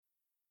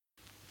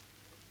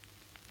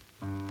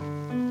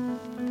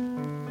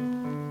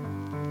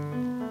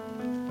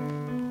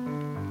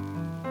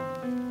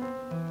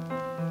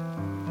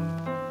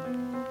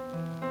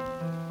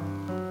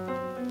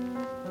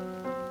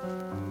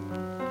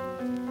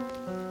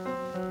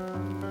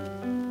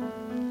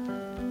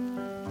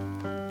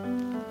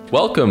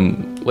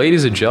Welcome,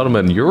 ladies and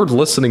gentlemen. You're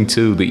listening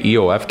to the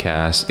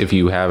EoFCast. If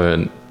you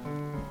haven't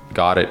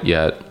got it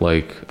yet,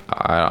 like,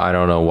 I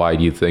don't know why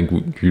you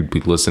think you'd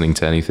be listening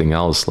to anything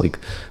else. Like,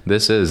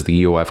 this is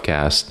the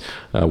EoFCast,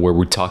 where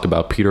we talk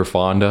about Peter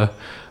Fonda,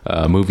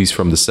 movies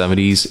from the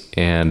 70s,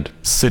 and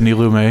Sidney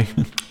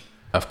Lumet,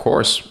 of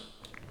course,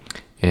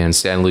 and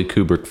Stanley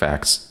Kubrick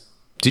facts.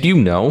 Did you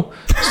know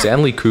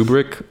Stanley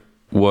Kubrick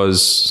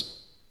was...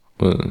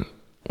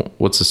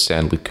 what's a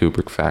Stanley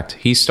Kubrick fact?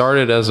 He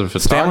started as a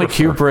photographer.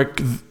 Stanley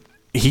Kubrick,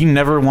 he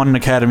never won an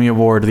Academy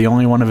Award. The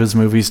only one of his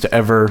movies to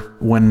ever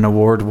win an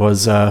award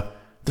was the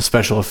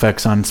special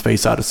effects on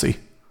Space Odyssey.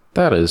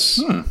 That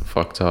is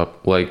fucked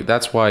up. Like,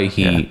 that's why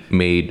he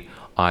made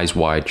Eyes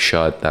Wide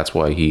Shut. That's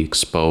why he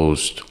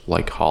exposed,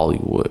 like,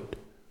 Hollywood.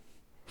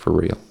 For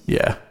real.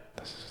 Yeah.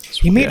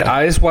 He made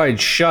Eyes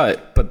Wide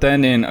Shut, but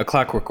then in A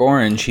Clockwork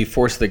Orange, he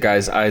forced the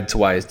guy's eyes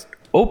wide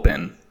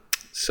open.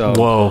 So,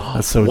 whoa,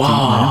 that's so deep,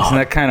 man. Isn't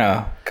that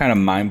kind of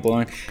mind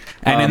blowing?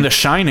 And in The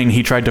Shining,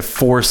 he tried to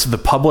force the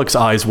public's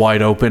eyes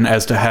wide open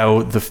as to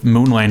how the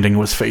moon landing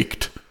was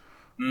faked.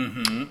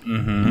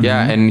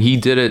 Yeah, and he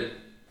did it.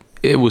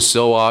 It was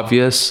so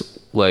obvious,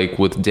 like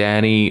with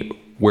Danny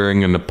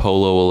wearing an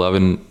Apollo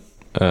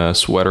 11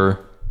 sweater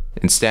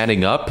and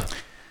standing up,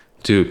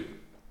 dude.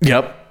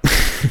 Yep.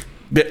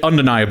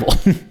 Undeniable.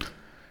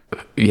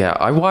 Yeah,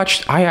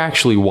 I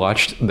actually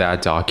watched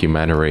that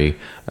documentary,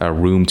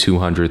 Room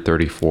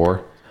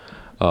 234.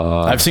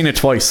 I've seen it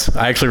twice.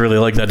 I actually really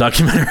like that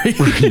documentary.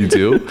 You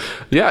do?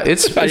 Yeah,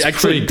 it's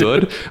pretty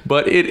good,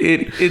 but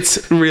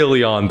it's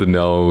really on the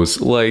nose.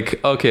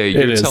 Like, okay,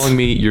 you're telling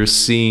me you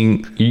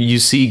see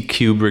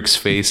Kubrick's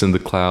face in the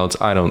clouds.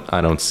 I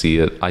don't see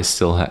it.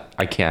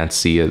 I can't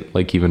see it.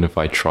 Like, even if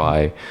I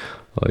try,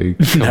 like,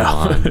 come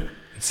on.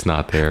 It's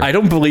not there. I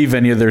don't believe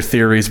any of their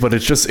theories, but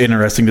it's just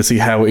interesting to see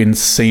how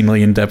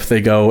insanely in depth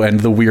they go and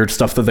the weird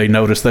stuff that they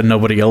notice that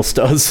nobody else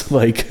does.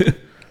 Like,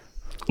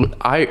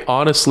 I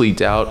honestly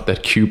doubt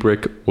that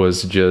Kubrick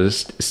was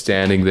just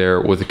standing there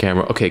with a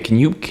camera. Okay, can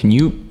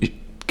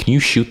you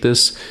shoot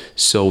this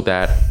so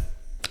that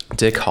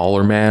Dick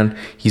Hallerman,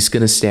 he's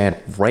gonna stand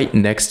right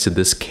next to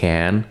this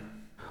can,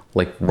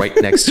 like right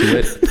next to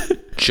it,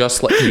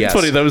 just like yes. It's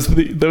funny. That was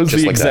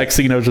the exact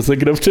scene I was just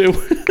thinking of too.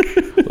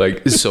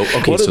 Like, so,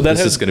 okay, so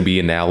this is going to be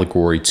an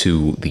allegory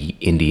to the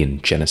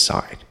Indian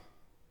genocide.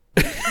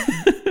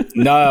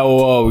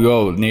 No,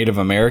 whoa, Native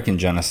American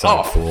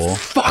genocide, fool.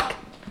 Fuck.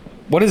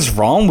 What is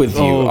wrong with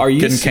you? Are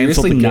you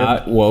seriously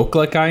not woke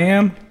like I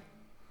am?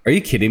 Are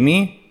you kidding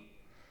me?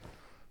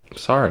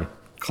 Sorry.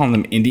 Calling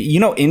them India. You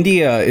know,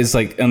 India is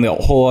like on the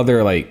whole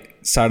other like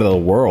side of the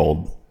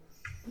world.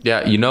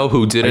 Yeah, you know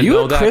who didn't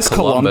know that? Are you a Chris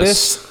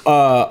Columbus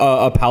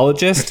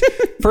apologist?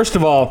 First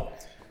of all,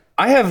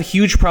 I have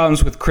huge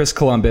problems with Chris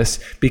Columbus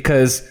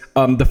because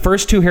the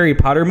first two Harry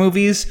Potter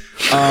movies,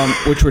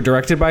 which were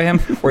directed by him,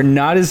 were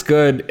not as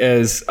good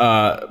as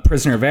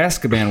Prisoner of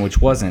Azkaban,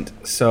 which wasn't.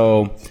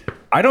 So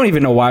I don't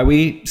even know why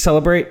we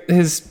celebrate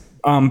his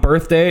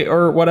birthday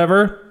or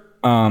whatever.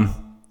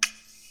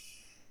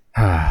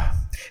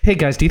 Hey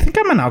guys, do you think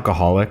I'm an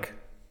alcoholic?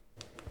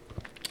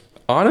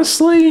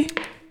 Honestly,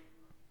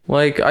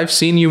 like, I've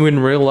seen you in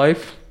real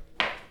life.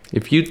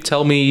 If you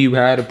tell me you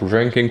had a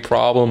drinking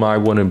problem, I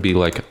wouldn't be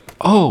like,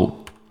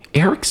 oh,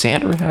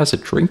 Ericzander has a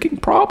drinking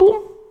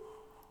problem?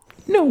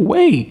 No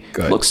way.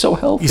 Good. Looks so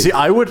healthy. You see,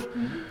 I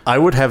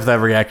would have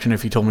that reaction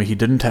if he told me he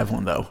didn't have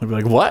one, though. I'd be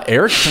like, what?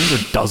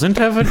 Ericzander doesn't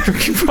have a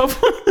drinking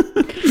problem?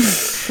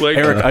 Like,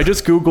 Eric, I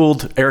just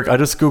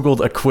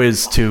Googled a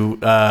quiz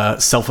to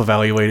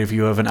self-evaluate if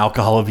you have an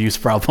alcohol abuse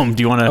problem.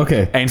 Do you want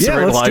to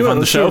answer it live on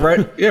the show?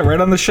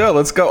 Right on the show.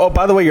 Let's go. Oh,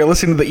 by the way, you're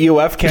listening to the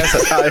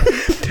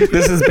EoFcast.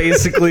 This is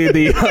basically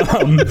the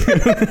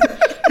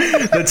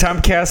the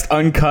Tomcast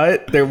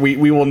uncut. There,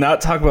 we will not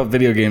talk about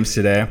video games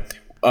today.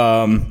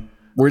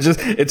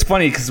 It's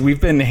funny because we've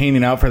been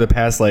hanging out for the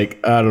past, like,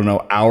 I don't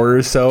know, hour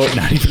or so,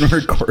 not even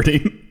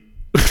recording.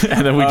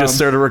 And then we just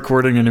started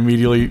recording and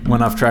immediately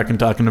went off track and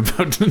talking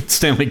about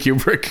Stanley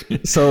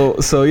Kubrick.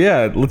 So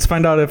yeah, let's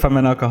find out if I'm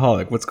an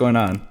alcoholic. What's going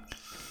on?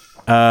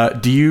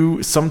 Do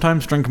you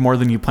sometimes drink more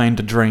than you plan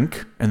to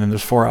drink? And then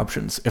there's 4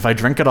 options. If I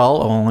drink at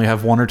all, I'll only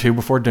have 1 or 2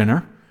 before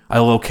dinner. I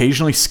will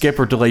occasionally skip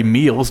or delay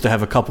meals to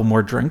have a couple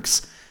more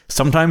drinks.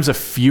 Sometimes a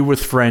few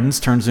with friends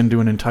turns into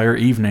an entire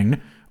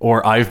evening.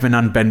 Or I've been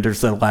on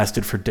benders that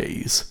lasted for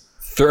days.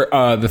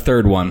 The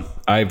third one.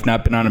 I've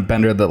not been on a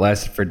bender that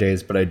lasted for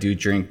days, but I do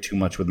drink too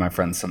much with my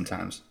friends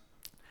sometimes.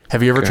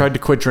 Have you ever tried to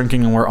quit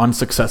drinking and were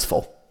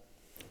unsuccessful?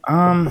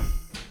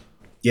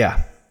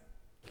 Yeah.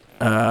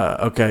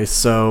 Okay,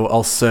 so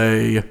I'll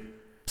say...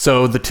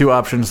 So the 2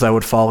 options that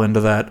would fall into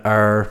that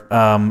are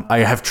I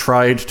have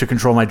tried to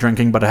control my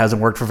drinking, but it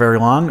hasn't worked for very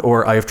long,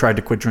 or I have tried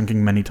to quit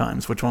drinking many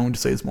times. Which one would you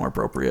say is more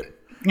appropriate?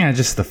 Yeah,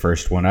 just the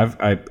first one.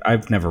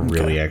 I've never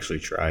really actually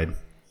tried.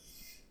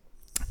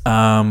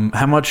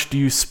 How much do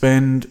you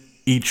spend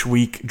each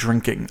week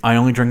drinking? I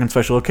only drink on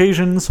special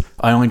occasions.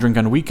 I only drink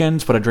on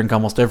weekends, but I drink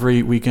almost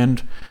every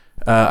weekend.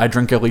 I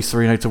drink at least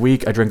 3 nights a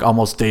week. I drink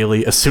almost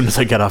daily as soon as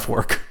I get off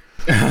work.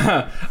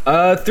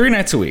 3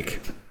 nights a week.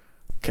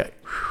 Okay.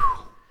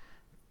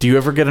 Do you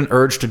ever get an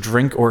urge to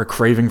drink or a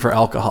craving for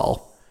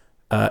alcohol?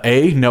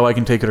 A, no, I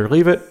can take it or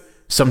leave it.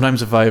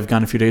 Sometimes if I've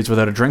gone a few days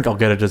without a drink, I'll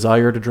get a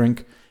desire to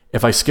drink.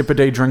 If I skip a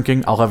day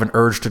drinking, I'll have an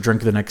urge to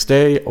drink the next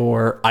day,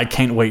 or I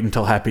can't wait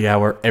until happy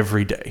hour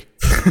every day.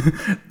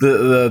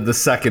 The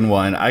second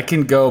one, I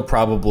can go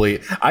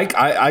probably.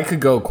 I could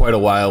go quite a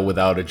while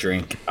without a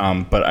drink,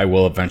 but I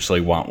will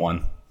eventually want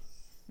one.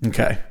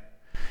 Okay.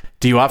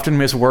 Do you often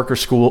miss work or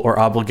school or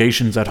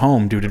obligations at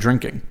home due to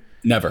drinking?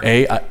 Never.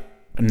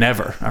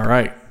 Never. All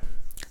right.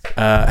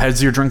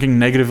 Has your drinking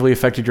negatively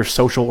affected your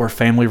social or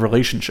family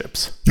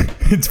relationships?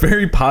 It's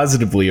very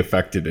positively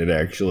affected it,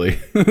 actually.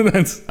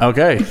 That's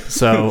okay.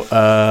 So,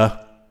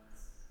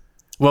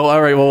 well,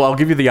 all right. Well, I'll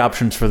give you the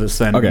options for this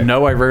then. Okay.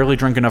 No, I rarely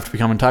drink enough to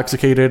become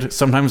intoxicated.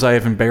 Sometimes I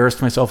have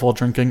embarrassed myself while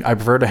drinking. I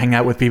prefer to hang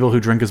out with people who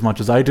drink as much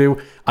as I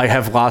do. I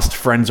have lost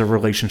friends or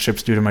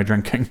relationships due to my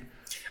drinking.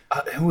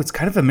 It's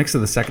kind of a mix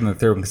of the second and the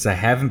third one because I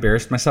have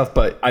embarrassed myself,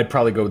 but I'd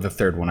probably go with the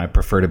third one. I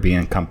prefer to be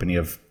in company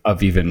of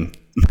even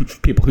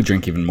people who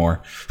drink even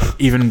more.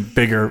 Even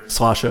bigger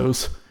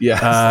sloshos. Yeah.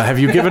 Have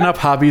you given up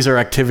hobbies or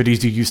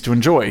activities you used to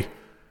enjoy?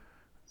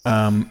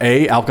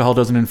 A, alcohol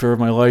doesn't interfere with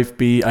my life.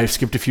 B, I've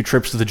skipped a few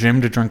trips to the gym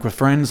to drink with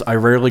friends. I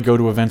rarely go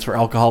to events where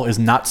alcohol is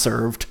not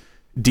served.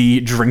 D,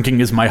 drinking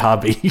is my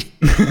hobby.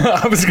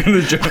 I was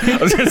gonna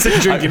say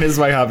drinking is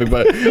my hobby,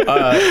 but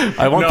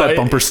I want that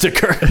bumper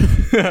sticker.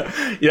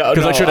 Yeah,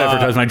 because I should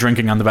advertise my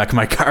drinking on the back of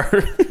my car.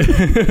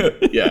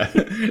 Yeah,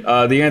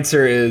 the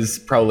answer is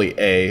probably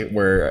A,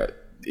 where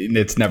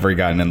it's never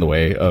gotten in the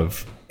way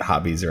of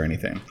hobbies or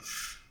anything.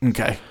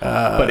 Okay,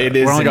 but it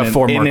is only got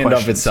 4 more in and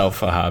questions. of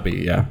itself a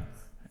hobby. Yeah.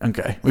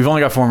 Okay, we've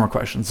only got 4 more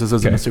questions. This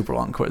isn't a super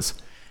long quiz.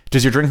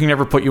 Does your drinking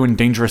ever put you in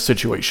dangerous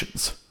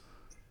situations?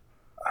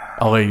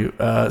 I'll let you.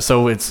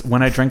 So it's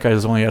when I drink, I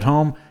was only at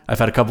home. I've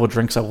had a couple of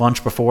drinks at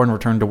lunch before and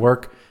returned to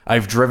work.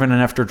 I've driven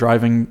after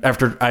driving. I've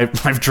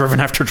driven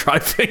after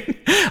driving.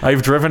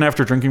 I've driven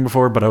after drinking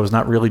before, but I was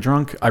not really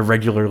drunk. I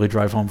regularly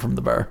drive home from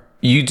the bar.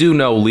 You do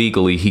know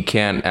legally he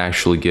can't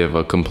actually give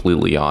a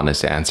completely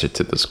honest answer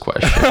to this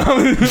question.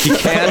 He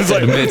can't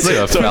admit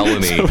to a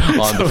felony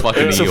on the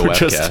fucking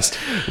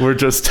EoFCast. We're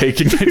just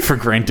taking it for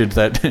granted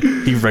that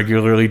he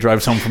regularly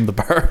drives home from the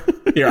bar.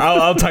 Here,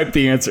 I'll type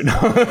the answer. No,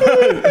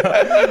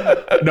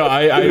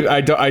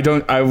 I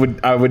don't.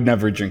 I would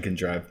never drink and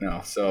drive.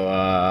 No. So when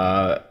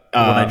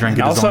I drink,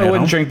 it also I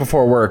wouldn't drink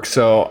before work.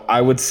 So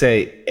I would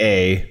say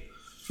A.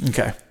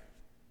 Okay.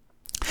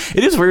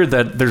 It is weird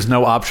that there's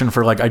no option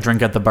for like I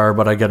drink at the bar,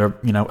 but I get a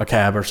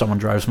cab or someone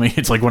drives me.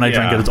 It's like when I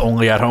drink it, it's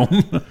only at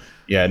home.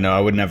 Yeah, no, I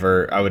would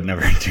never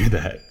do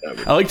that.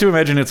 I like to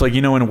imagine it's like,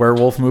 in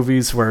werewolf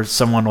movies where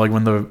someone, like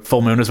when the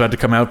full moon is about to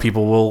come out,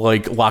 people will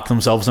like lock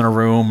themselves in a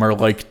room or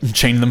like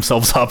chain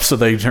themselves up so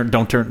they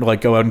don't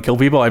go out and kill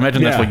people. I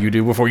imagine that's what you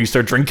do before you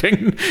start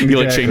drinking.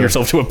 You like chain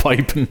yourself to a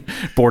pipe and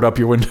board up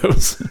your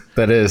windows.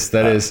 That is.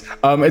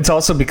 It's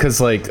also because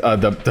like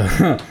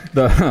the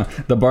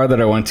bar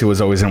that I went to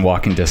was always in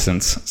walking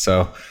distance.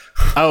 So.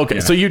 Oh, okay.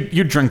 Yeah. So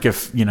you drink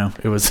if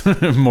it was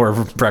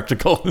more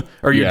practical,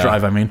 or you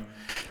drive. I mean.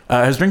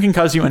 Has drinking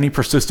caused you any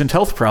persistent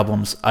health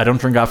problems? I don't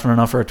drink often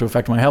enough for it to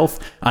affect my health.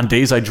 On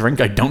days I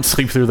drink, I don't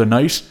sleep through the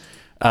night.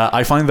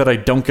 I find that I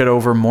don't get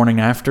over morning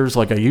afters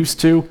like I used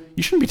to.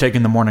 You shouldn't be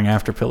taking the morning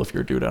after pill if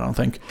you're a dude, I don't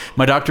think.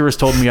 My doctor has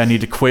told me I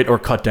need to quit or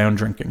cut down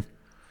drinking.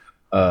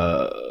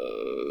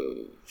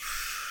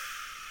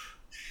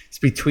 It's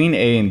between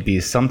A and B.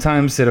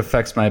 Sometimes it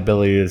affects my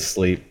ability to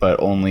sleep, but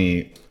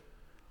only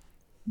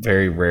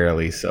very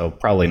rarely, so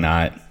probably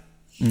not.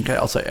 Okay,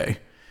 I'll say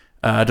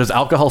A. Does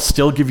alcohol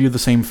still give you the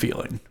same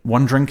feeling?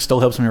 1 drink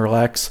still helps me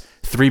relax.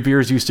 3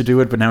 beers used to do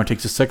it, but now it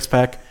takes a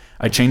 6-pack.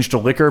 I changed to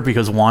liquor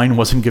because wine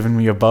wasn't giving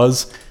me a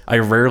buzz. I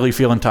rarely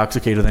feel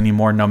intoxicated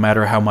anymore, no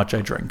matter how much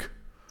I drink.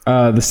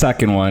 The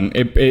second one.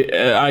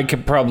 I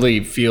could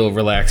probably feel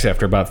relaxed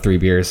after about 3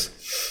 beers.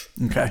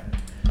 Okay.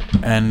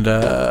 And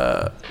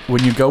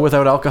when you go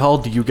without alcohol,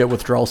 do you get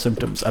withdrawal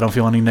symptoms? I don't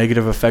feel any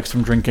negative effects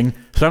from drinking.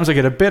 Sometimes I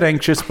get a bit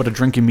anxious, but a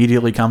drink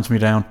immediately calms me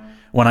down.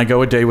 When I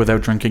go a day without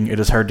drinking, it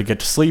is hard to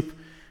get to sleep.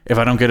 If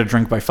I don't get a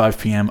drink by 5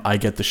 p.m., I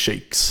get the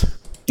shakes.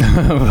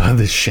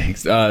 The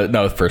shakes. No,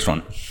 the first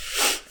one.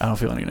 I don't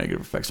feel any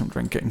negative effects from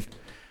drinking.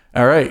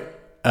 All right.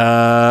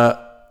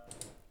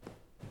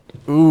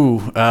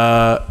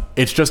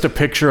 It's just a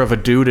picture of a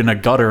dude in a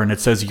gutter, and it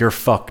says, "You're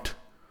fucked."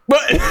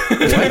 What?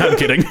 I'm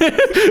kidding.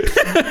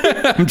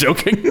 I'm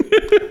joking.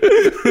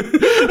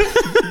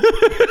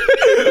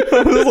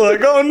 I was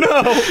like, oh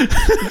no.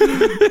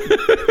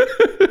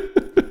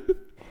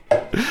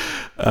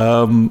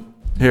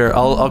 Here,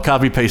 I'll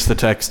copy paste the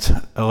text.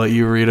 I'll let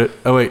you read it.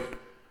 Oh wait,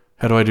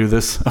 how do I do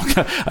this?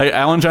 Okay,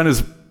 Alan John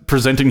is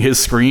presenting his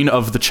screen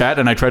of the chat,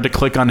 and I tried to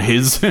click on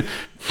his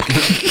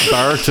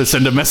bar to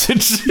send a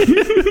message.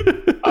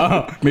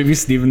 Oh, maybe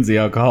Steven's the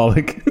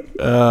alcoholic.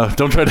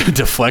 Don't try to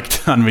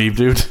deflect on me,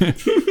 dude.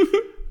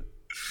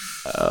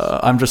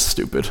 I'm just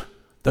stupid.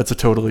 That's a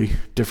totally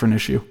different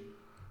issue.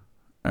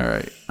 All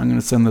right, I'm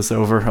gonna send this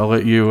over. I'll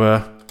let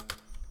you.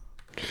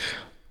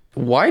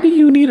 Why do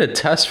you need a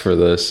test for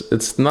this?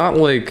 It's not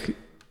like,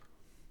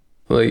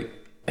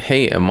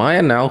 hey, am I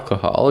an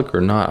alcoholic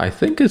or not? I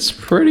think it's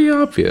pretty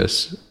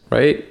obvious,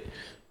 right?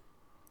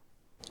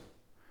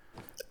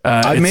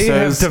 I may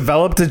have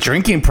developed a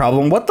drinking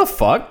problem. What the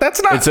fuck?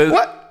 That's not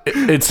what.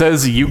 It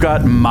says you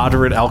got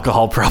moderate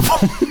alcohol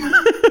problem.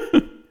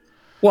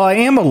 Well, I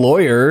am a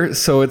lawyer,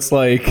 so it's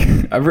like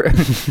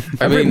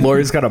every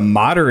lawyer's got a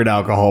moderate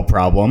alcohol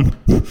problem.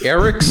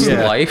 Eric's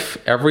life,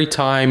 every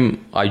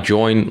time I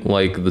join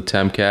like the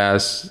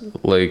Tempcast,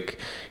 like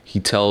he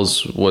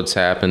tells what's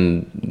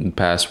happened in the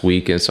past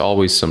week, and it's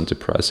always some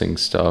depressing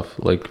stuff,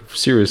 like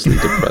seriously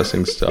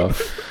depressing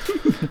stuff.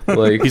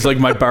 Like he's like,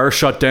 my bar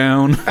shut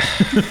down.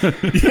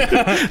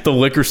 The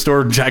liquor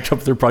store jacked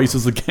up their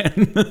prices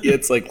again.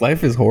 It's like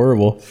life is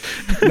horrible.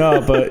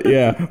 No, but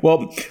yeah.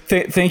 Well,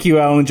 thank you,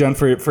 Alan John,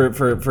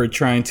 for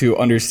trying to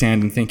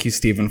understand, and thank you,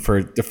 Stephen,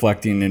 for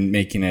deflecting and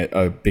making it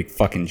a big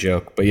fucking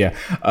joke. But yeah,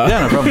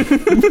 no problem.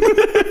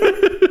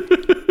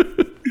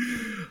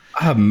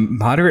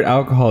 Moderate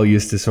alcohol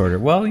use disorder.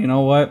 Well, you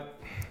know what?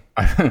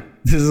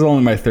 This is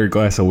only my third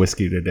glass of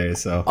whiskey today,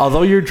 so.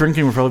 Although your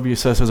drinking will probably be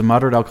assessed as a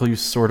moderate alcohol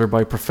use disorder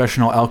by a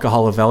professional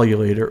alcohol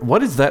evaluator.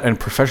 What is that? And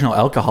professional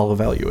alcohol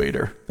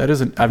evaluator? That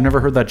isn't. I've never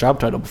heard that job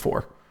title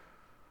before.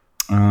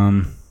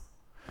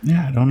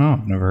 Yeah, I don't know.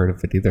 I've never heard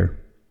of it either.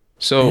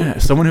 So,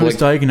 someone who is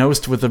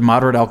diagnosed with a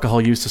moderate alcohol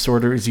use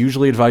disorder is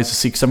usually advised to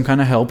seek some kind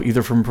of help,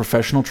 either from a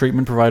professional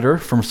treatment provider,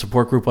 from a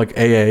support group like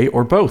AA,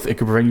 or both. It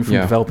could prevent you from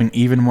developing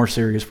even more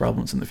serious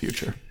problems in the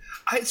future.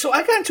 So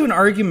I got into an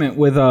argument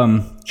with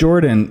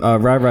Jordan,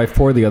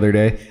 Rai4 the other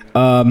day.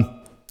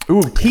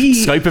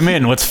 Skype him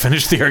in. Let's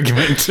finish the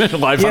argument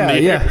live on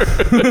the air.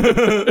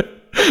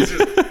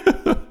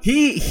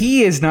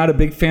 He is not a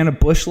big fan of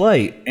Busch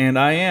Light, and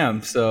I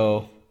am.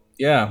 So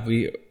yeah,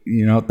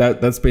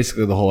 that's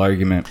basically the whole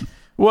argument.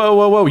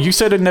 Whoa! You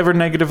said it never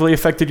negatively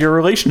affected your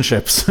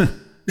relationships.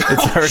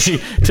 It's already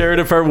tearing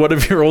apart one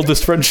of your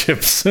oldest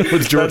friendships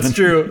with Jordan.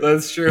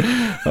 That's true.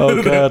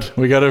 Oh God,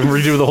 we got to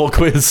redo the whole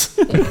quiz.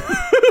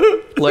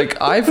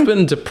 Like, I've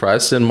been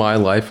depressed in my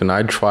life, and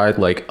I tried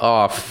like,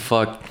 oh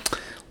fuck,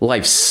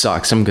 life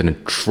sucks, I'm gonna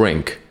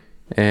drink,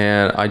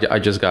 and I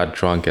just got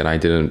drunk and I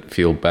didn't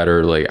feel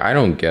better. Like, I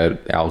don't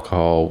get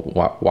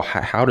alcohol.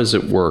 How does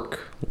it work?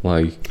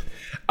 Like,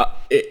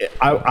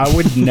 I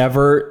would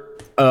never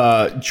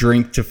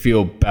drink to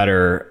feel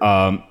better.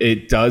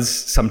 It does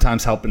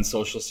sometimes help in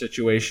social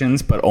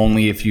situations, but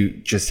only if you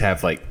just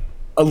have like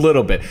a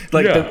little bit.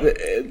 Like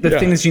the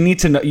thing is, you need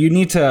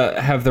to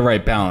have the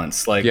right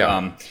balance. Like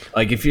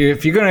like if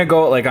you're gonna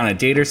go like on a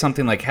date or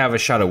something, like have a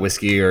shot of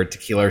whiskey or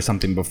tequila or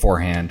something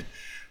beforehand.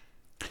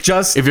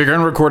 Just if you're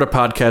gonna record a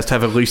podcast,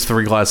 have at least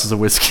 3 glasses of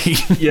whiskey.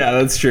 Yeah,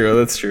 that's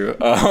true.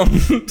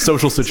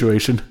 Social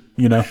situation,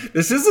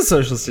 This is a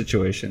social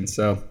situation,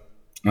 so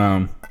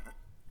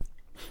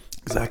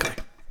exactly.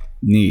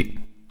 Neat.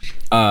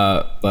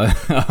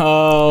 But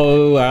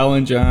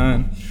Alan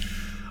John.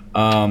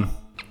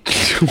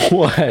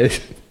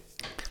 What?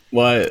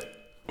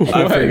 I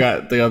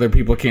forgot the other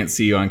people can't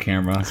see you on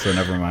camera, so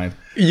never mind.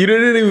 You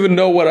didn't even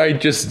know what I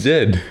just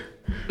did.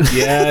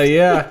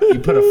 Yeah. You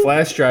put a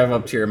flash drive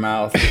up to your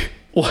mouth.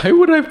 Why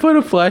would I put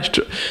a flash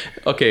drive?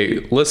 Okay,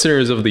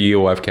 listeners of the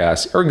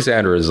EoFCast,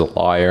 Ericzander is a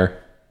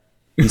liar.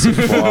 He's a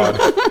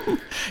fraud.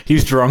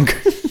 He's drunk.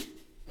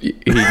 He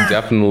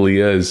definitely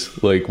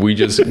is. Like, we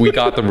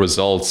got the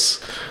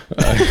results.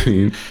 I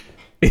mean,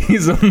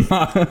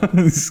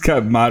 he's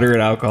got moderate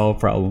alcohol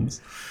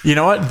problems. You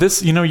know what?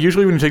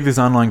 Usually when you take these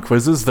online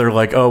quizzes, they're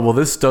like, oh, well,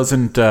 this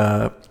doesn't,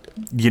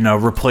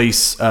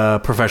 replace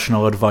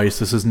professional advice.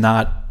 This is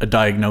not a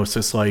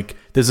diagnosis. Like,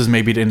 this is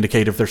maybe to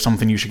indicate if there's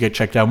something you should get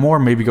checked out more.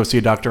 Maybe go see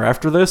a doctor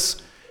after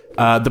this.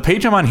 The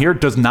page I'm on here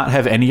does not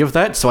have any of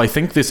that, so I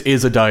think this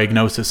is a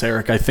diagnosis,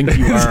 Eric. I think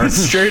you are...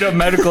 Straight up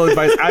medical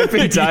advice. I've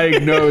been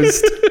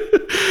diagnosed.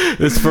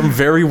 It's from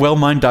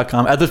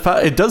verywellmind.com.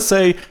 It does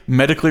say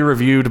medically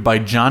reviewed by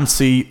John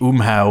C.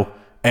 Umhau,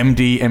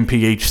 MD,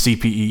 MPH,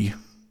 CPE.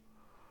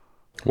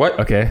 What?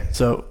 Okay.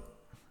 So,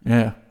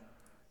 yeah.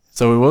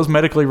 So it was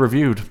medically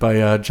reviewed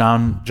by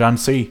John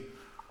C.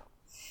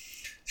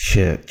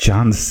 Shit,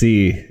 John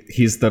C.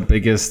 He's the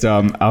biggest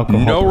alcohol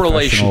No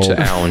relation to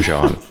Alan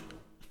John.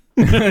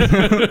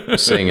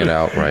 Saying it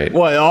outright.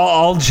 What?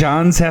 All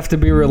Johns have to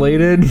be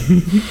related?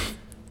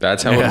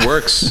 That's how it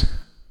works.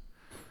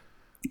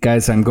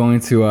 Guys, I'm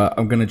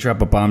gonna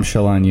drop a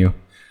bombshell on you.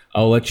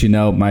 I'll let you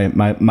know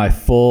my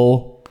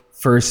full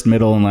first,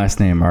 middle, and last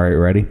name. All right,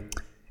 ready?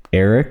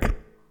 Eric,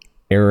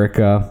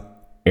 Erica,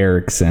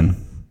 Erickson.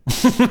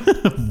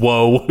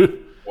 Whoa,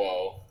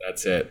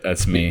 that's it.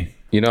 That's me.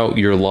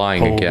 You're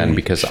lying again,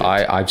 because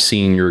I've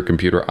seen your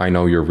computer. I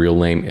know your real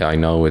name. I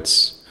know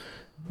it's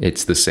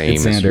the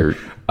same as your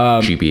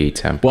GBA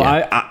temp. Well,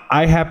 yeah.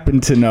 I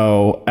happen to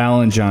know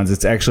Alan Johns.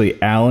 It's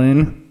actually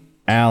Alan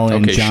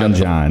okay,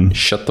 John.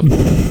 Shut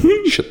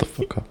the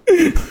fuck up.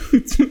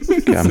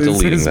 Okay, I'm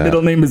deleting his that.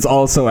 middle name is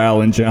also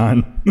Alan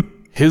John.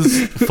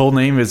 His full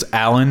name is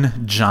Alan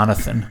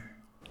Jonathan.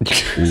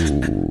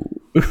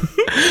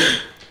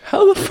 How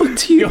How the fuck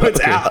do you? Yo, it's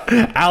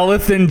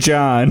Alice and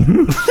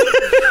John.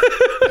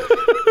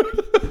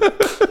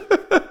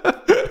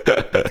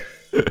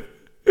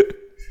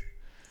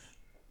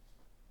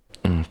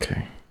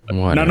 Okay.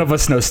 Whatever. None of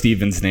us know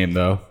Steven's name,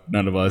 though.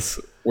 None of us.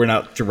 We're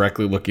not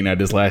directly looking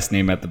at his last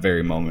name at the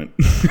very moment.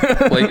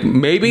 Like,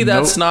 maybe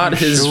that's not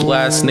his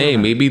last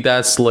name. Maybe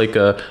that's like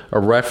a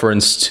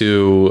reference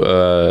to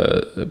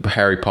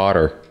Harry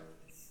Potter.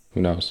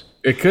 Who knows?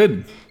 It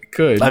could.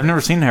 I've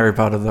never seen Harry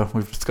Potter, though.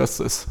 We've discussed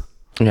this.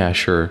 Yeah,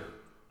 sure.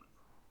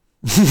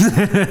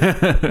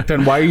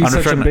 Then why are you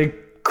such a big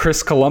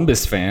Chris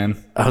Columbus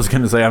fan? I was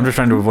going to say, I'm just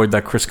trying to avoid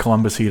that Chris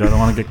Columbus heat. I don't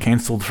want to get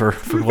canceled for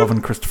loving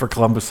Christopher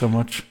Columbus so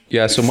much.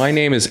 Yeah, so my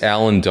name is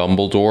Alan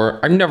Dumbledore.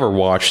 I've never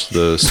watched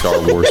the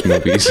Star Wars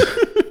movies.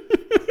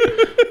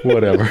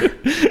 Whatever.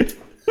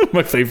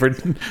 My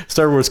favorite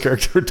Star Wars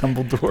character,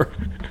 Dumbledore.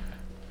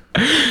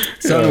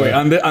 So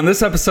anyway, on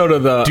this episode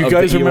of the... Do you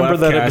guys remember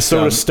that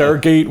episode of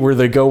Stargate where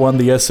they go on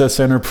the SS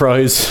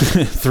Enterprise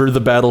through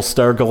the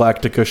Battlestar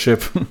Galactica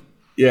ship?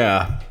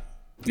 Yeah.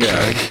 Go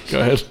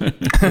ahead.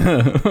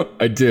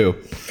 I do.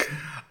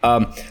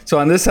 So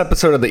on this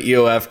episode of the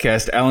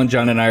EoFCast, Alan,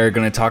 John, and I are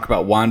going to talk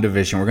about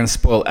WandaVision. We're going to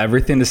spoil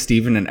everything to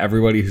Steven and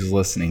everybody who's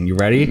listening. You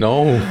ready?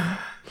 No,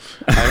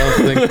 I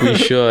don't think we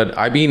should.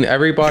 I mean,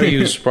 everybody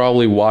who's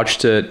probably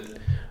watched it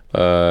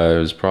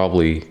is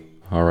probably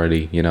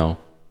already,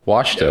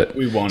 watched it.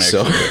 We won't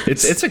actually.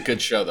 It's a good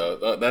show,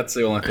 though. That's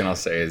the only thing I'll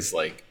say is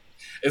like...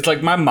 It's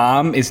like my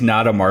mom is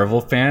not a Marvel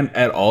fan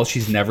at all.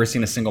 She's never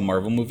seen a single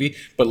Marvel movie,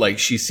 but like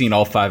she's seen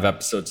all 5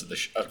 episodes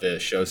of the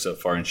show so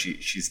far, and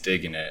she's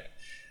digging it.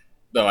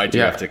 Though I do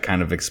have to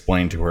kind of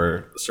explain to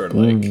her sort of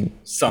like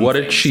some. What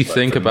did she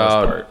think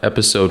about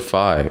episode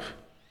 5?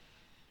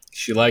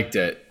 She liked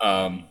it.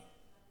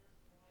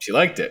 She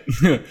liked it.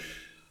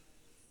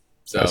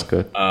 So, that's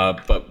good.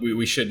 But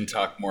we shouldn't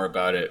talk more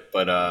about it.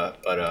 But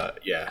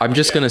yeah. I'm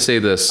just gonna say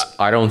this.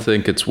 I don't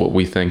think it's what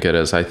we think it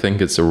is. I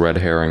think it's a red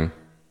herring.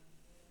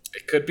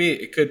 It could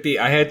be.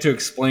 I had to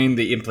explain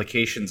the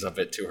implications of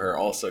it to her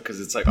also, because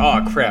it's like,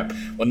 oh crap.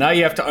 Well, now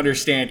you have to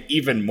understand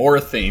even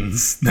more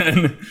things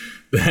than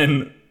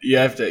you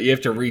have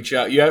to reach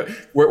out.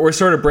 We're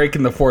sort of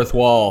breaking the fourth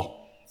wall.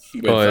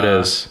 With, it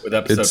is with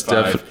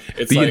episode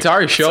 5. The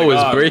entire show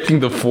is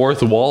breaking the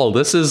fourth wall.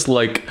 This is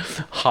like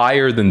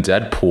higher than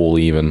Deadpool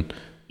even.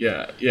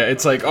 Yeah.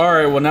 It's like, all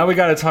right. Well, now we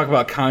got to talk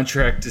about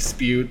contract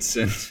disputes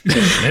and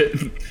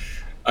shit.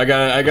 I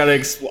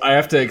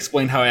have to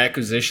explain how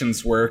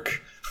acquisitions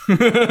work.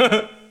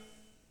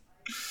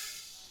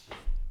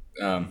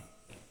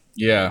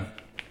 Yeah.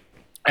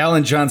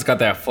 Alan John's got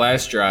that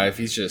flash drive.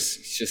 He's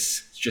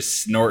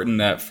just snorting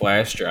that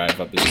flash drive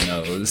up his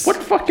nose. What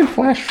fucking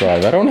flash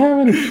drive? I don't have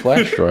any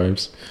flash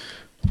drives.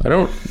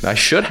 I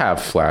should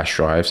have flash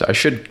drives. I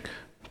should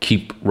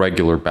keep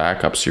regular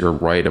backups. You're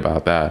right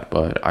about that,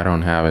 but I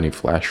don't have any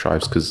flash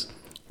drives because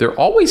they're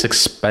always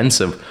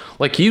expensive.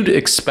 Like, you'd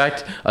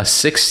expect a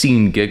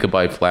 16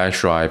 gigabyte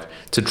flash drive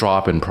to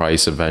drop in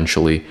price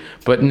eventually.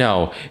 But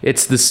no,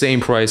 it's the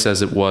same price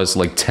as it was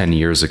like 10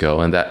 years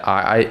ago. And that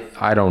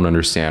I don't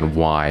understand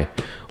why.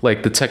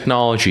 Like, the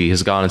technology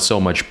has gotten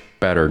so much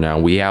better now.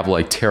 We have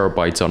like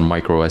terabytes on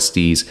micro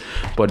SDs,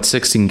 but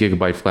 16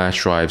 gigabyte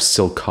flash drives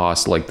still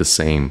cost like the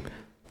same.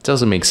 It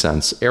doesn't make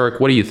sense. Eric,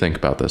 what do you think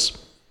about this?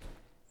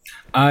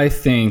 I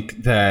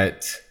think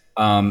that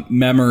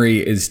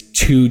memory is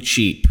too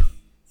cheap.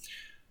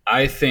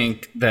 I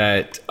think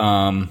that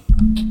I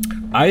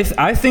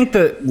think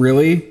that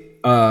really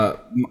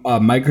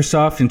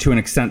Microsoft and to an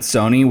extent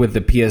Sony with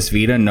the PS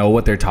Vita know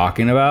what they're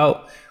talking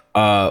about.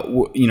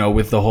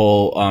 With the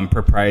whole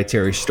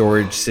proprietary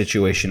storage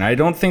situation. I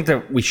don't think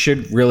that we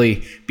should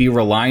really be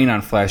relying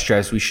on flash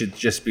drives. We should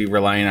just be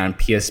relying on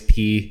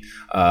PSP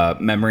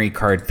memory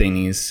card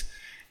thingies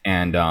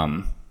and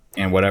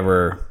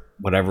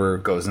whatever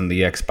goes in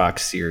the Xbox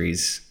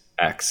Series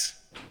X.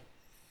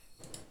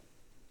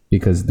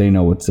 Because they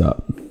know what's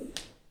up.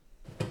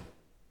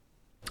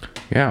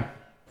 Yeah.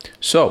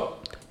 So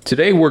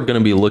today we're going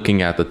to be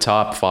looking at the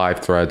top 5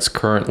 threads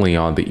currently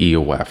on the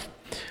EoF.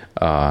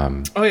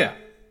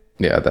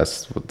 Yeah,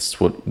 that's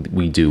what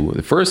we do.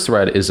 The first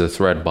thread is a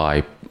thread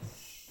by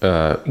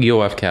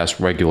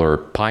EoFcast regular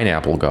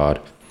Pineapple God.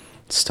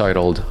 It's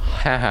titled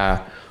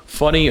 "Haha,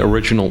 Funny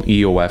Original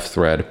EoF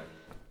Thread,"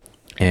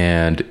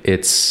 and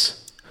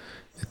it's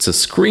a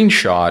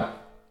screenshot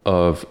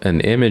of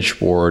an image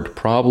board,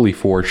 probably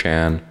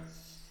 4chan,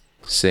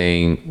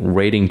 saying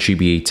 "Rating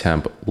GBA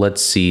temp.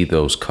 Let's see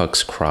those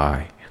cucks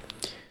cry."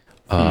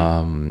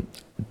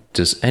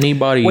 Does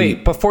anybody...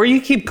 Wait, before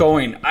you keep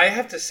going, I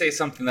have to say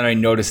something that I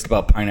noticed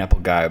about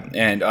Pineapple Guy.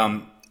 And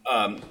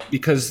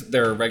because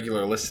they're a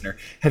regular listener,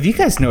 have you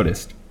guys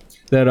noticed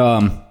that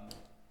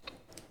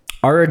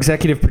our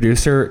executive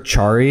producer,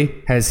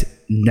 Chari, has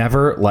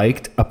never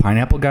liked a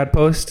Pineapple God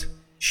post?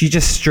 She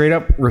just straight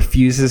up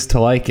refuses to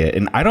like it.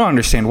 And I don't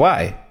understand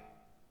why.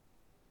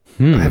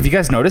 Have you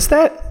guys noticed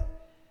that?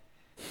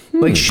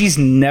 Like, she's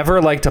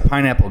never liked a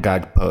Pineapple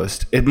God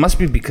post. It must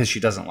be because she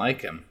doesn't like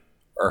him.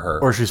 Or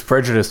her. Or she's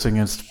prejudiced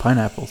against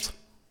pineapples.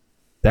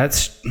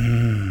 That's. I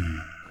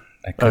mean,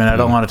 I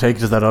don't want to take it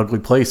to that ugly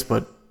place,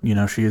 but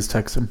she is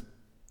Texan.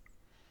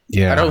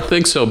 Yeah, I don't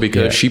think so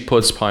because she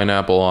puts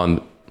pineapple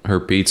on her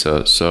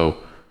pizza, so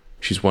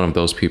she's one of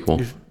those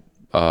people.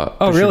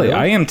 Oh, really?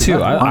 I am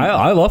too.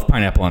 I love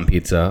pineapple on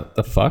pizza.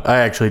 The fuck? I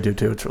actually do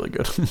too. It's really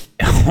good.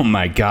 Oh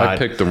my god! I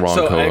picked the wrong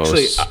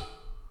co-host.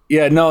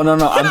 Actually, no.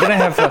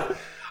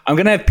 I'm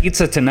gonna have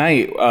pizza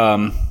tonight.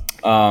 Man,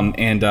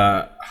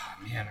 I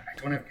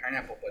don't have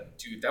pineapple, but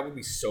dude, that would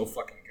be so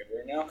fucking good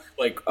right now.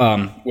 Like,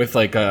 with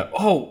like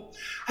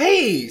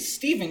hey,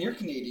 Steven, you're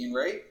Canadian,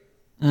 right?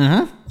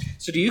 Mm-hmm.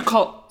 So do you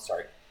call?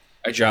 Sorry,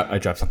 I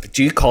dropped something.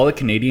 Do you call it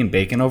Canadian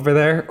bacon over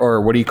there, or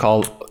what do you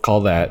call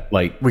that?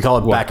 Like, we call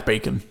it back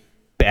bacon.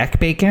 Back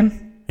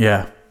bacon?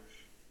 Yeah.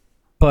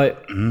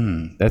 But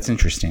that's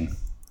interesting.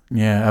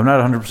 Yeah, I'm not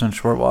 100%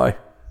 sure why.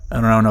 I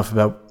don't know enough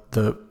about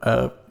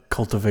the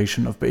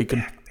cultivation of bacon.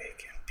 Back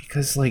bacon,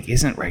 because like,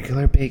 isn't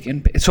regular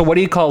bacon? So what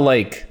do you call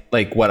like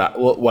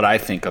what I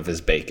think of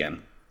as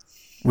bacon?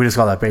 We just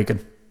call that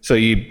bacon. So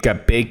you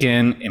got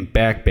bacon and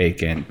back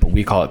bacon, but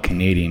we call it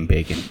Canadian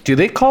bacon. Do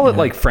they call it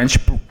like French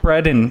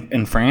bread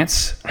in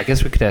France? I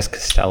guess we could ask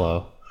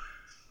Costello.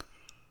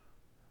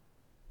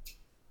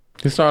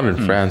 He's not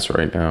in France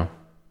right now,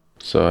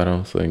 so I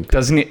don't think.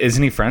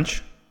 Isn't he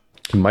French?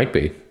 He might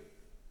be.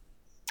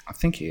 I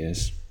think he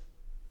is.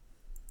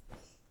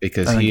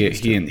 Because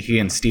he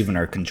and Steven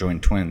are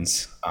conjoined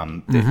twins.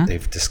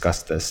 They've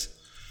discussed this.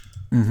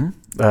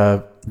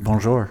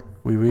 Bonjour.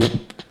 Oui, oui.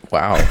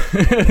 Wow.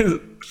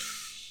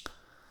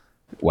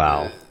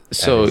 Wow.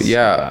 So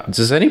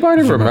does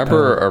anybody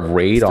remember a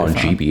raid on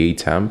GBA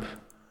Temp?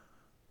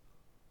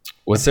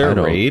 Was there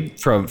a raid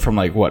from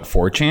like what,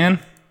 4chan?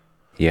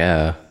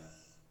 Yeah.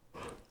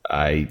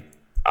 I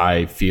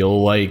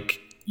feel like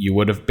you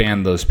would have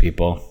banned those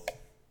people.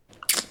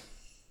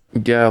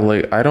 Yeah,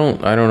 like I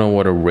don't know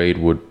what a raid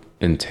would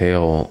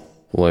entail.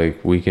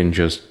 Like, we can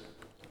just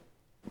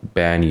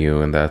ban you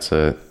and that's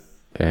it.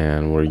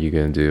 And what are you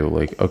gonna do?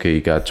 Like, okay,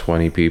 you got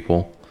 20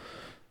 people.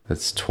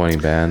 That's 20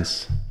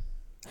 bans.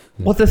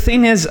 Well, the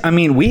thing is, I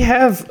mean, we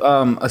have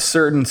a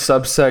certain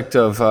subsect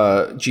of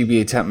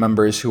GBA Temp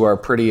members who are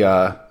pretty,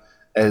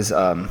 as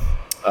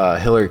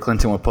Hillary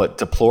Clinton would put,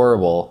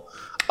 deplorable.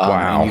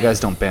 Wow. And you guys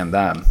don't ban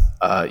them.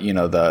 I'm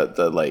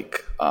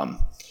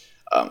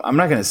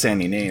not going to say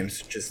any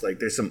names. Just like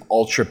there's some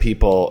ultra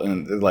people,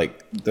 and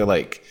they're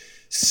like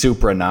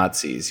supra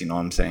Nazis. You know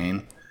what I'm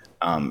saying?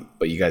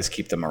 But you guys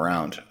keep them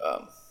around.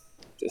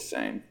 Just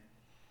saying.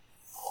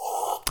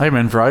 Hey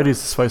man, variety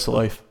is the spice of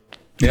life.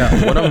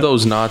 Yeah, one of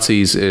those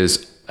Nazis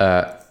is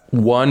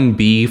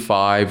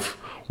 1B5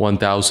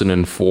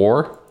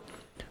 1004.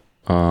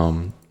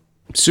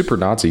 Super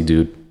Nazi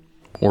dude.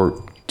 Or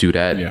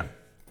dudette. Yeah.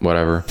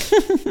 Whatever.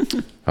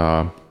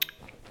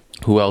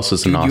 Who else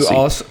is a Nazi?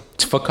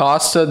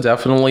 Fakasta,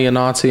 definitely a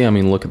Nazi. I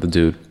mean, look at the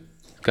dude.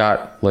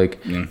 Got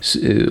like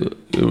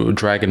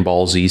Dragon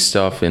Ball Z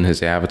stuff in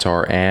his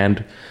avatar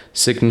and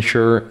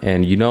signature.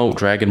 And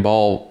Dragon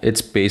Ball,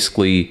 it's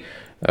basically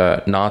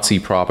Nazi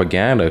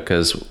propaganda,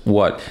 because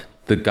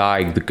the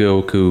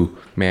Goku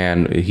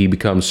man, he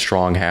becomes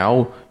strong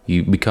how?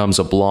 He becomes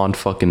a blonde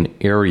fucking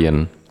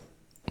Aryan.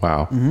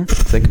 Wow.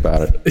 Think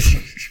about it.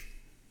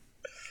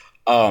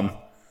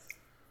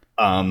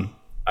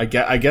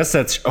 I guess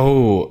that's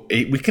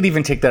we could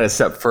even take that a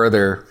step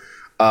further,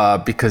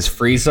 because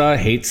Frieza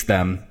hates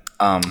them.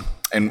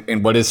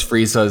 And what is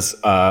Frieza's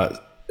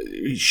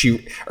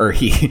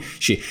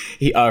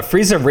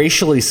Frieza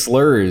racially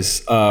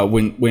slurs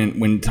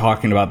when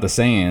talking about the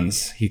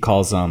Saiyans. He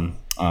calls them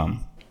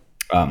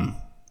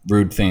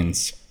rude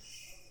things.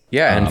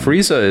 Yeah, and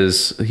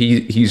Frieza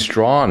he's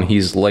drawn.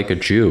 He's like a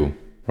Jew,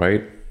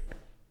 right?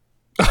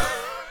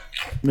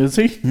 Is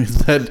he?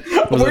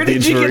 Where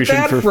did you get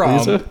that from?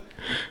 Frieza?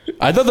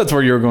 I thought that's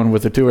where you were going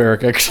with it too,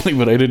 Eric. Actually,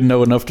 but I didn't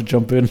know enough to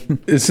jump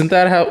in. Isn't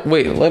that how?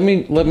 Wait, let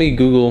me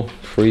Google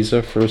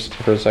Frieza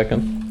for a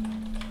second.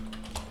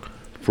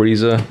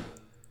 Frieza.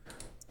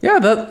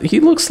 Yeah, he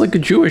looks like a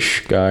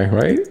Jewish guy,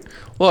 right?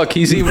 Look,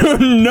 he's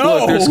even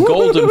Look, there's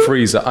golden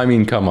Frieza. I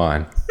mean, come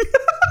on.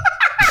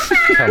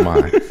 Come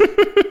on.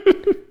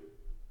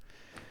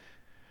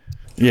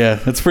 Yeah,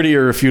 that's pretty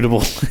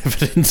irrefutable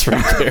evidence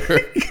right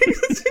there.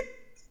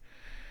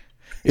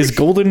 Is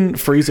golden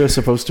Frieza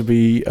supposed to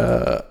be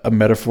a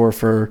metaphor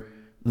for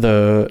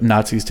the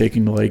Nazis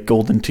taking like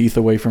golden teeth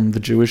away from the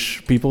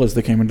Jewish people as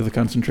they came into the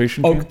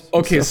concentration camps?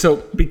 Okay, so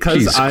because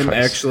Jesus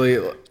Christ.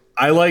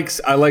 I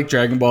like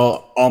Dragon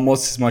Ball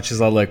almost as much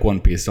as I like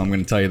One Piece, so I'm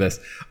going to tell you this.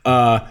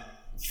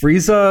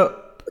 Frieza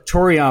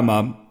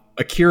Toriyama,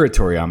 Akira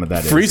Toriyama,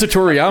 that is. Frieza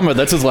Toriyama,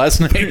 that's his last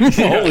name?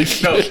 Holy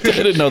shit, I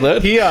didn't know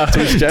that. He,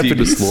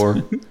 Japanese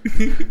lore.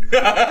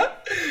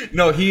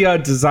 No, he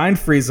designed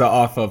Frieza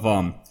off of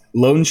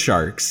loan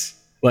sharks,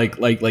 like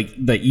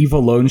the evil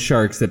loan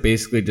sharks that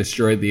basically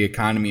destroyed the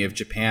economy of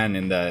Japan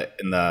in the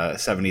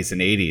 70s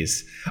and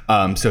 80s.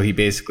 So he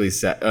basically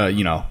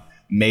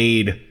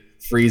made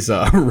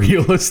Frieza a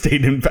real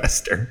estate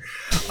investor.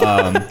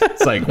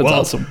 It's like, that's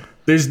awesome.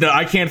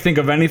 I can't think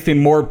of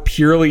anything more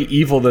purely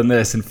evil than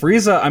this. And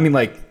Frieza, I mean,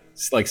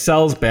 like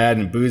Cell's bad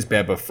and Boo's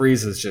bad, but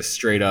Frieza's just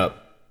straight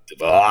up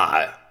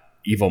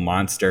evil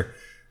monster.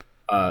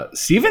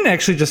 Steven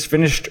actually just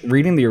finished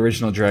reading the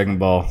original Dragon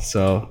Ball,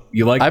 so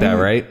you like that,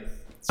 right?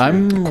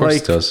 I'm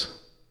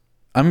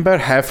about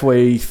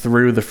halfway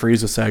through the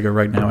Frieza saga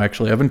right now,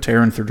 actually. I've been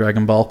tearing through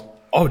Dragon Ball.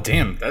 Oh,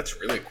 damn, that's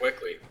really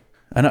quickly.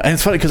 I know, and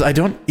it's funny because I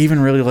don't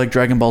even really like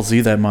Dragon Ball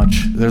Z that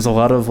much. There's a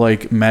lot of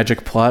like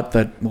magic plot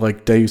that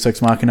like Deus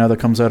Ex Machina that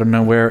comes out of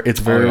nowhere. It's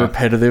very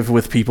repetitive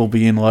with people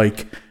being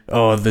like,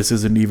 "Oh, this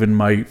isn't even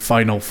my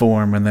final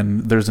form," and then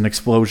there's an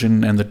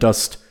explosion and the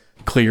dust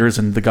clears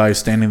and the guy's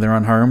standing there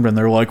unharmed, and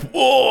they're like,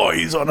 "Whoa,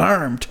 he's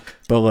unharmed!"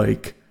 But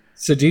like,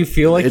 so do you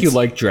feel like you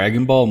like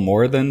Dragon Ball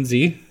more than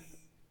Z?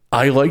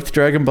 I liked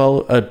Dragon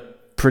Ball a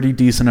pretty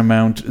decent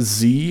amount.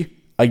 Z,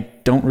 I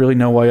don't really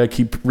know why I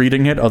keep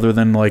reading it, other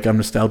than like I'm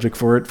nostalgic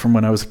for it from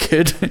when I was a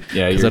kid.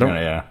 Yeah,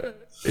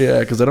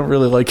 Yeah, because I don't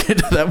really like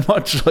it that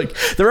much. Like,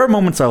 there are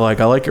moments I like.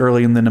 I like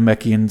early in the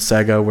Namekian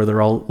saga where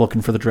they're all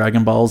looking for the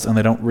Dragon Balls and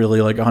they don't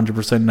really like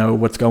 100% know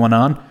what's going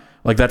on.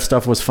 Like, that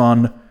stuff was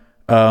fun.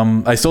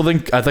 I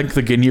think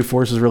the Ginyu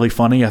Force is really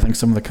funny. I think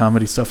some of the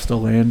comedy stuff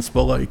still lands,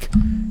 but like,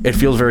 it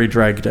feels very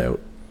dragged out.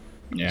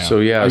 Yeah. So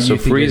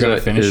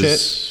Frieza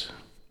is.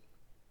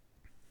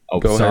 Oh,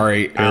 go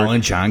sorry, ahead,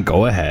 Alan John.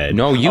 Go ahead.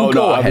 No,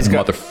 go ahead,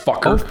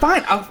 motherfucker. Oh,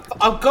 fine.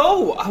 I'll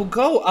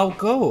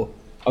go.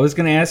 I was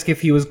going to ask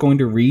if he was going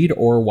to read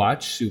or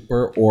watch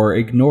Super or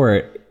ignore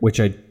it,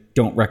 which I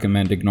don't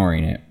recommend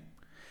ignoring it.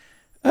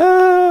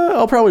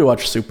 I'll probably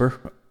watch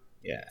Super.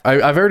 Yeah.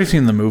 I've already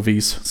seen the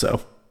movies, so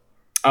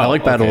I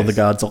like Battle of the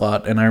Gods a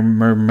lot, and I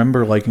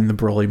remember liking the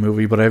Broly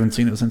movie, but I haven't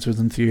seen it since it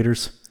was in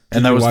theaters.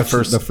 And that was the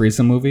first. The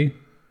Frieza movie?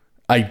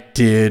 I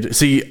did.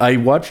 See, I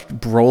watched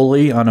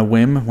Broly on a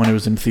whim when it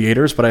was in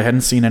theaters, but I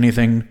hadn't seen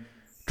anything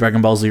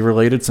Dragon Ball Z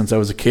related since I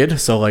was a kid,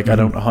 so like I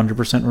don't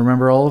 100%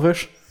 remember all of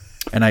it.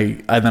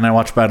 And then I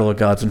watched Battle of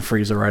Gods and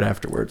Frieza right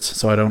afterwards,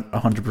 so I don't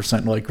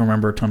 100% like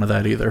remember a ton of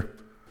that either.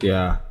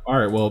 Yeah. All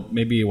right. Well,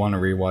 maybe you want to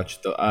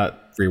rewatch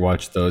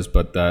those,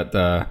 but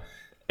the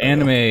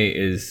anime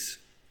is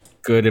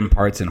good in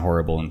parts and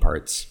horrible in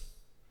parts.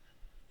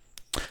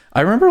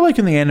 I remember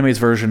liking the anime's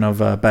version of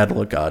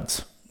Battle of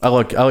Gods. I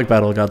like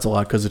Battle of Gods a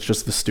lot because it's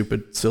just the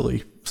stupid,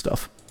 silly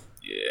stuff.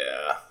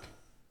 Yeah.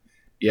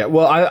 Yeah.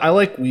 Well, I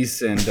like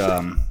Whis and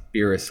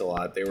Beerus a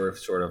lot. They were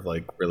sort of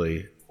like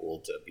really cool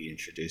to be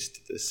introduced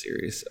to this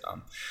series.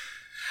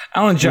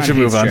 Alan John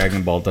hates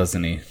Dragon Ball,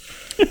 doesn't he?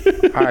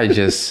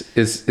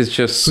 It's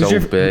just so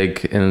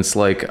big, and it's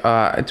like,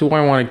 do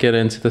I want to get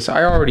into this?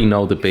 I already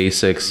know the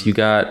basics. You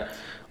got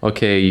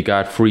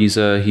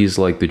Frieza. He's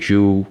like the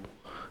Jew.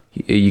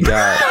 You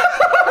got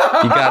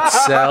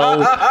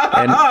Cell,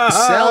 and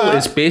Cell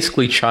is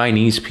basically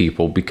Chinese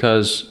people,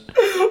 because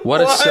what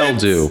does Cell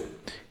do?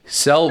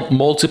 Cell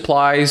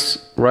multiplies,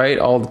 right,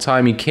 all the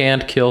time. You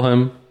can't kill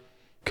him,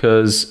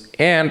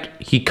 and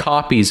he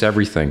copies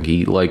everything.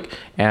 He like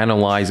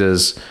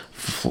analyzes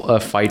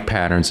fight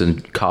patterns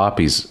and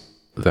copies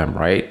them,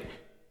 right?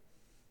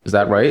 Is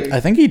that right? I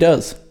think he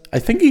does,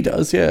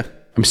 yeah.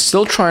 I'm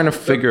still trying to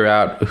figure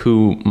out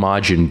who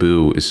Majin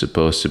Buu is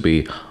supposed to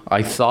be.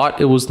 I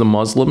thought it was the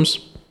Muslims,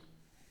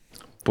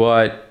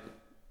 but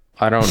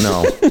I don't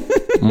know.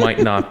 Might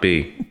not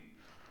be.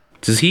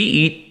 Does he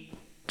eat?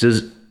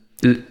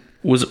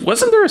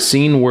 Wasn't there a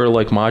scene where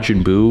like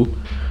Majin Buu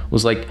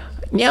was like,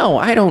 "No,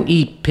 I don't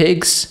eat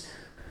pigs"?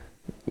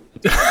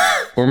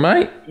 Or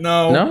might?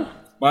 No.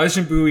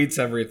 Majin Buu eats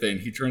everything.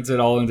 He turns it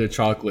all into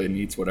chocolate and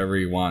eats whatever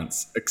he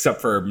wants,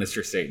 except for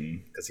Mr.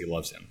 Satan, because he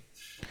loves him.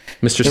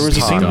 There was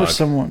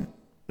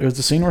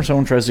a scene where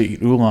someone tries to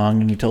eat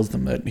oolong and he tells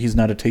them that he's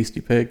not a tasty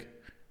pig.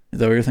 Is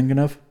that what you're thinking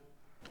of?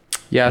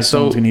 Yeah, like,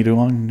 someone's gonna eat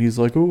oolong and he's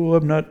like, "Oh,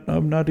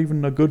 I'm not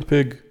even a good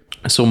pig."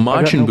 So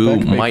Majin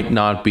Buu might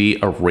not be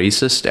a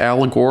racist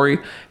allegory.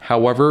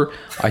 However,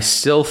 I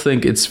still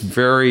think it's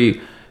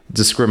very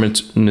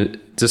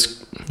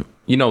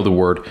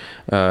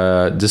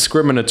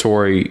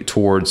discriminatory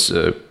towards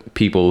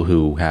people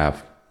who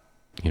have,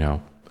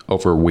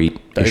 overweight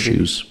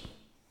issues.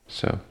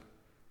 So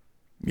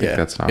yeah,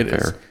 that's not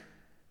fair.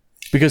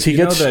 Because he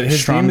gets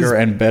stronger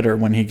and better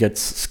when he gets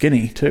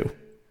skinny too.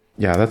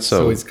 Yeah, that's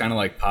so. So he's kind of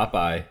like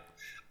Popeye.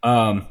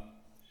 So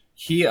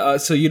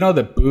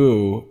that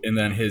Boo, and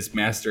then his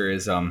master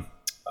is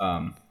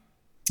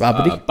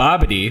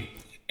Babidi,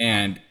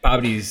 and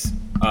Babidi's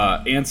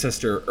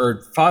ancestor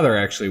or father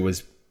actually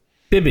was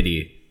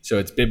Bibbidi, so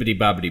it's Bibbidi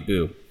Bobbidi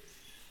Boo.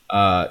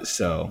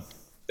 So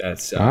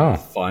that's a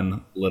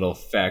fun little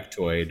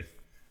factoid.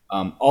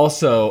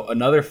 Also,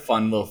 another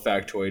fun little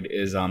factoid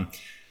is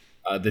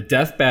the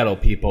Death Battle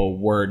people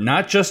were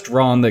not just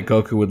wrong that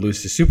Goku would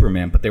lose to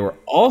Superman, but they were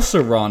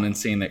also wrong in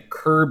saying that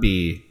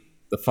Kirby,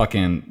 the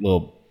fucking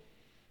little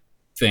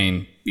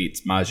thing,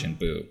 beats Majin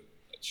Buu,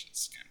 which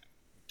is kind of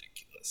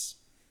ridiculous.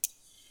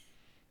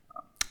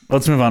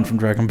 Let's move on from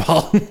Dragon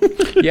Ball.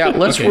 Yeah,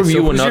 let's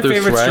review another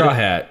your favorite thread. Straw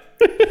Hat?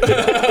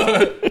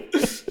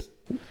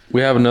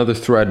 We have another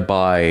thread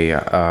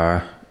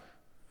by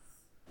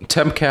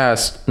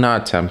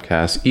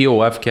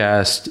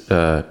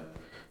EoFCast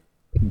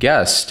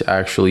guest,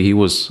 actually, he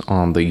was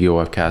on the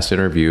EoFCast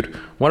interviewed.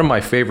 One of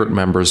my favorite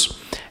members,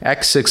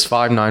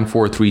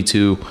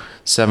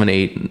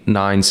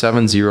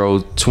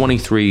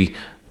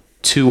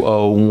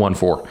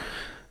 X65943278970232014.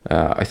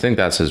 I think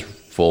that's his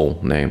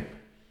full name.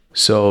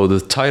 So the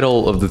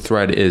title of the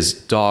thread is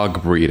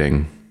Dog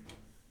Breeding.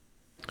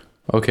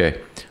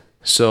 Okay,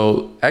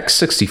 so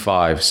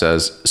X65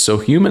 says, so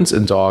humans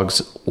and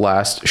dogs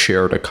last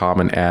shared a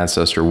common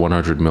ancestor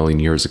 100 million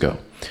years ago.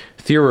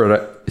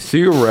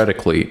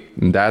 Theoretically,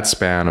 in that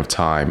span of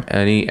time,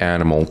 any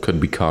animal could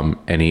become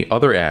any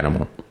other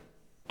animal.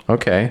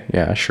 Okay,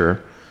 yeah,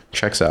 sure.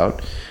 Checks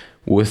out.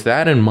 With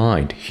that in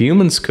mind,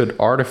 humans could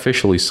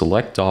artificially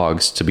select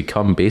dogs to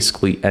become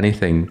basically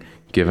anything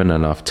given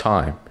enough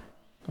time.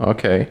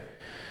 Okay.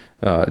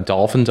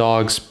 Dolphin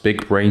dogs,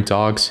 big brain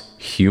dogs,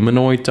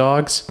 humanoid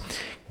dogs.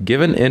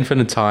 Given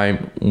infinite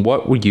time,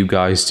 what would you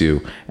guys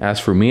do?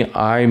 As for me,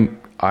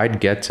 I'd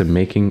get to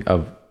making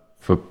a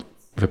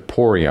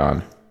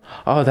Vaporeon.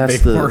 Oh, that's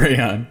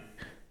Vaporeon.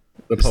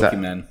 The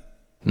Pokemon.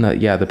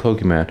 The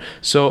Pokemon.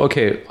 So,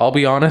 okay, I'll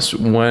be honest.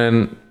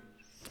 When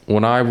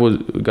I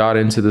got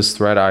into this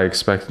thread, I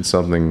expected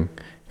something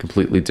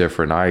completely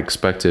different. I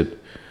expected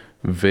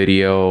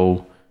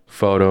video,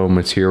 photo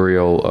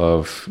material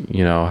of,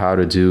 how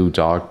to do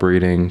dog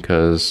breeding,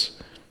 because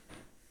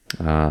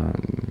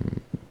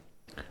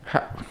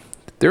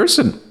there's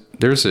a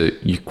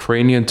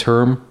Ukrainian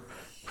term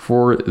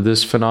for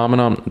this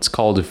phenomenon. It's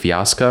called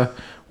vyaska,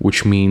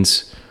 which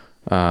means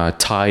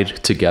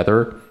tied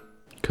together.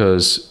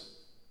 Because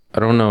I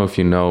don't know if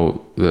you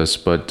know this,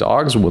 but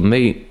dogs, when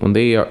they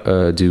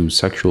do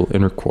sexual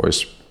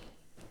intercourse,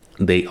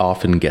 they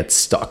often get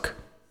stuck,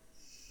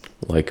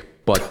 like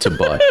butt to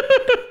butt.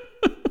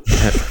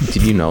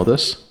 Did you know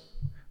this?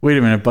 Wait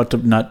a minute,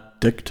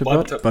 not dick to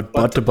butt, but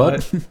butt to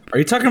butt. Are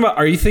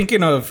you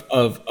thinking of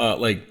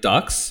like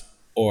ducks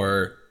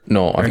or?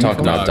 No, I'm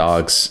talking about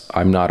dogs.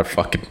 I'm not a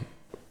fucking.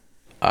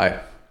 I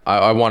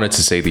wanted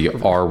to say the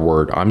R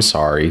word. I'm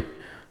sorry.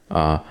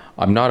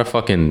 I'm not a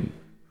fucking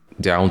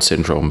Down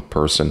syndrome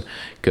person,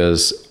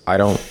 because I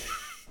don't.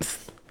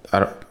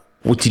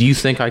 What did you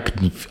think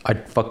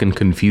I'd fucking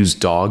confuse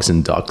dogs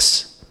and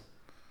ducks?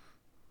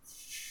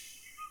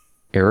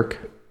 Eric.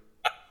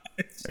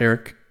 I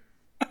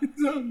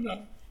don't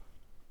know.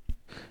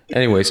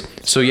 Anyways,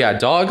 so yeah,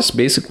 dogs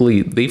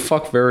basically they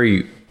fuck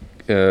very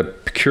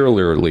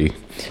peculiarly.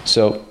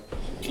 So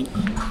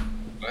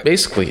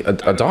basically,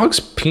 a dog's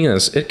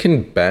penis, it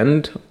can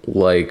bend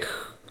like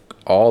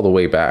all the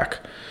way back.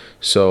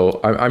 So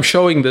I'm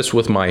showing this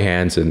with my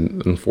hands,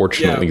 and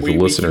unfortunately, the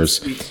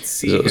listeners. We can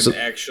see him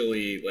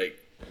actually like.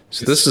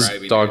 So this is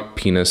dog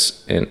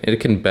penis, and it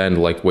can bend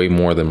like way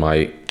more than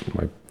my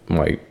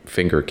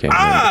finger can.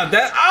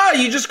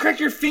 You just cracked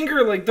your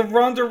finger like the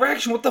wrong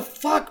direction. What the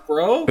fuck,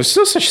 bro? There's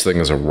no such thing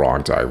as a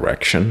wrong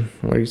direction.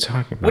 What are you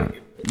talking about?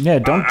 Yeah,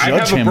 don't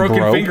judge him, bro. I have a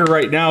broken finger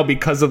right now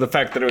because of the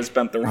fact that it was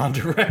bent the wrong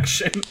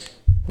direction.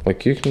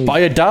 Like you can buy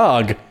a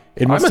dog.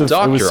 I'm a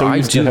doctor.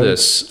 I do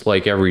this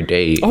like every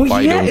day. Oh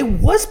yeah, it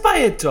was by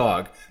a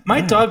dog.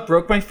 My dog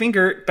broke my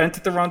finger, bent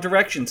it the wrong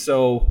direction.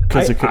 So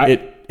because it thought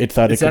it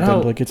could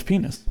bend like its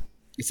penis.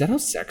 Is that how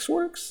sex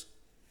works?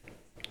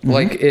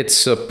 Like it's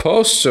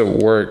supposed to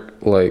work.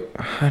 Like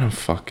I don't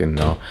fucking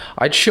know.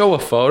 I'd show a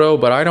photo,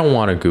 but I don't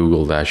want to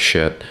Google that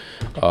shit.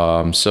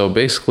 So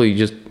basically,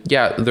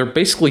 they're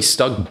basically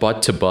stuck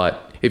butt to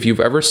butt. If you've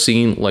ever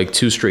seen like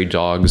two stray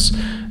dogs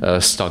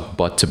stuck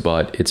butt to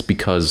butt, it's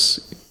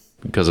because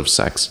of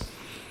sex,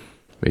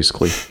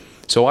 basically.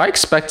 So I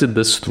expected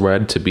this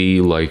thread to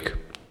be like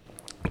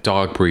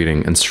dog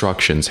breeding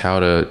instructions, how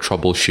to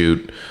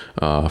troubleshoot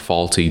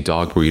faulty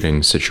dog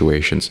breeding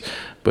situations.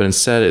 But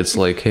instead it's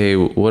like, hey,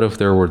 what if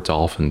there were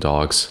dolphin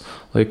dogs?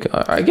 Like,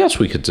 I guess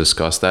we could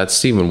discuss that.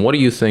 Steven, what do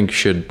you think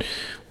should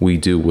we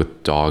do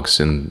with dogs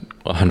in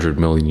 100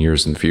 million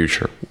years in the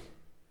future?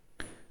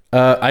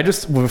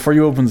 Before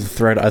you opened the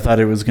thread, I thought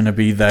it was going to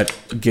be that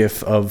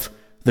gif of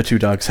the two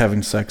dogs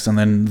having sex and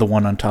then the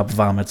one on top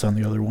vomits on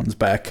the other one's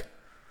back.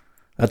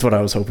 That's what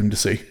I was hoping to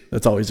see.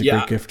 That's always a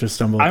great gift to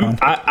stumble upon.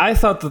 I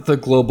thought that the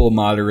global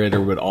moderator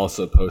would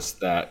also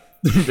post that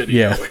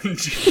video. Yeah.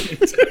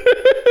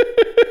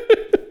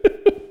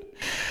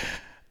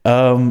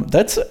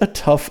 That's a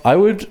tough...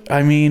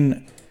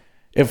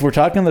 if we're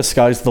talking the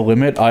sky's the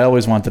limit, I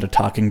always wanted a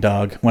talking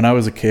dog. When I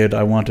was a kid,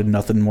 I wanted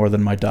nothing more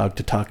than my dog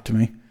to talk to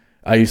me.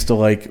 I used to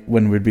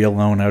when we'd be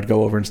alone, I would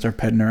go over and start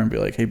petting her and be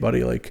like, hey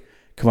buddy,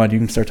 come on, you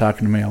can start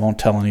talking to me. I won't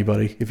tell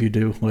anybody if you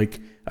do.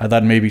 I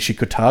thought maybe she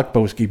could talk, but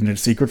was keeping it a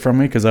secret from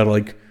me because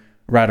I'd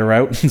rat her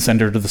out and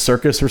send her to the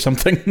circus or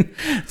something.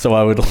 So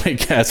I would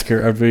ask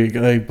her, I'd be,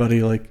 hey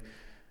buddy,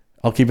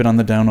 I'll keep it on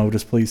the down low.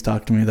 Just please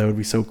talk to me. That would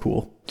be so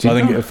cool. So I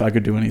think if I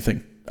could do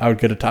anything, I would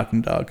get a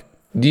talking dog.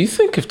 Do you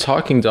think if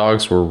talking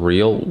dogs were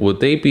real, would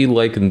they be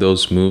like in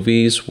those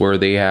movies where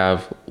they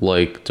have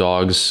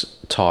dogs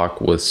talk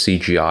with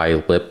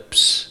CGI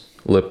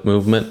lip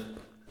movement?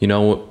 You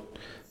know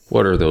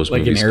what are those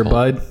movies like an Air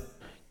called? Bud?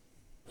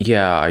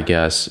 yeah, I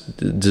guess.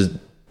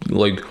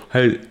 Like,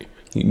 hey,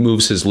 he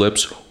moves his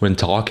lips when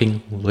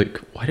talking. Like,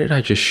 why did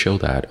I just show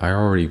that? I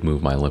already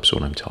move my lips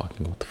when I'm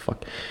talking. What the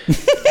fuck?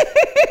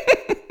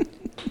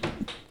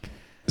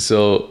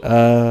 So,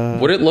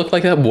 would it look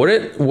like that? Would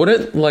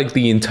it like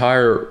the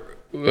entire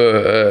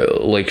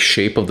like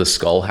shape of the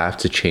skull have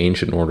to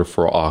change in order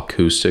for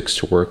acoustics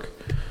to work?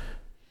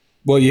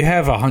 Well, you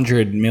have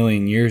 100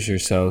 million years or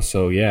so,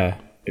 so yeah.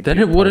 Then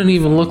it wouldn't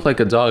even look like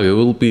a dog. It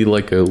will be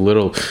like a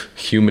little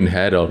human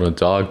head on a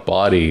dog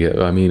body.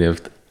 I mean,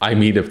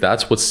 if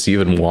that's what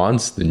Steven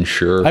wants, then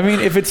sure. I mean,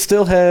 if it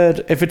still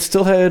had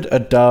a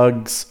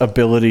dog's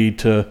ability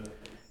to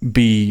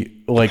be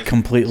like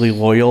completely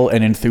loyal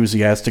and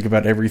enthusiastic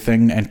about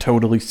everything and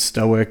totally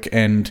stoic,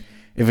 and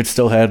if it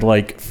still had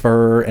like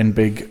fur and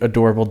big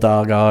adorable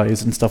dog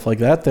eyes and stuff like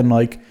that, then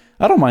like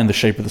I don't mind the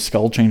shape of the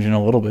skull changing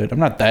a little bit. I'm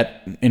not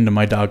that into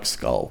my dog's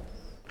skull.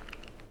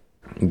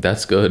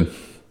 That's good.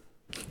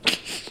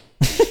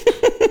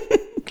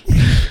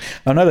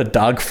 I'm not a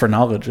dog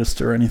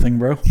phrenologist or anything,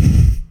 bro.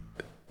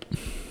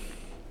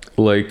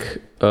 Like,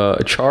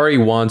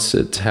 Chari wants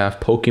it to have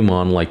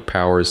Pokemon-like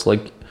powers.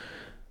 Like,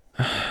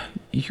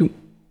 you...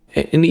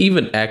 And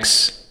even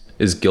X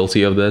is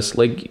guilty of this.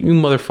 Like, you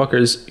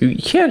motherfuckers, you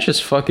can't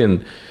just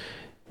fucking...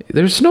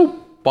 There's no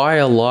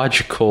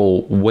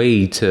biological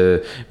way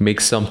to make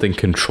something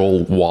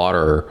control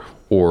water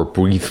or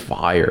breathe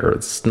fire.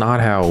 It's not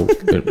how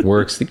it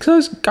works.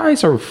 Because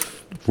guys are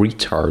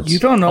retards. You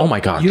don't know. Oh my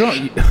god. You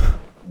don't...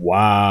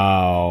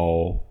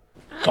 Wow.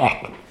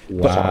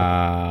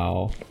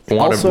 Wow. I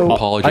want to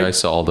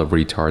apologize to all the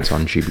retards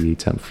on GBA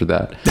 10 for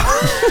that.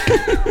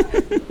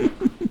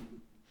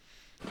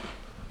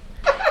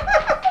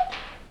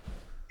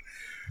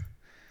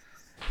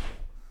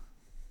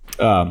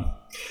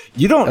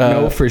 You don't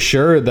know for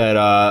sure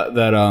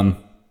that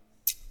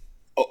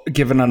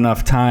given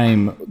enough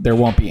time, there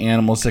won't be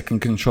animals that can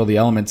control the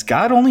elements.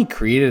 God only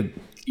created,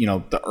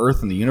 the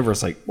Earth and the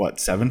universe like what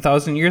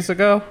 7,000 years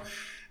ago,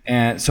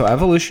 and so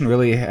evolution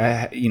really,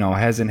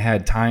 hasn't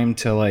had time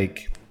to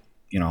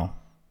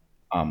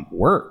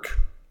work.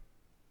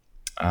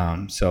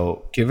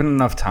 So given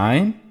enough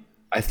time,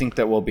 I think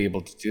that we'll be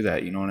able to do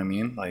that. You know what I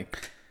mean?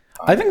 Like,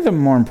 I think the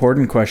more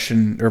important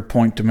question or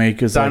point to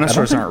make is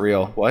dinosaurs aren't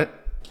real. What?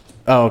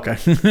 Oh, okay.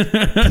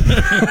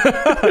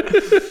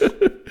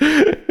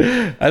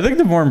 I think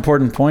the more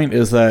important point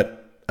is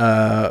that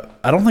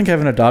I don't think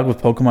having a dog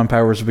with Pokemon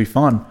powers would be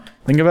fun.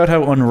 Think about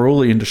how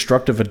unruly and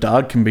destructive a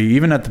dog can be,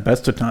 even at the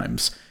best of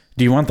times.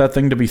 Do you want that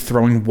thing to be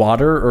throwing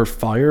water or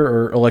fire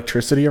or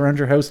electricity around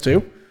your house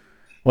too?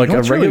 Like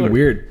a regular really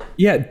weird.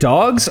 Yeah,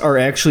 dogs are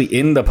actually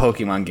in the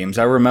Pokemon games.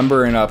 I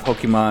remember in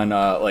Pokemon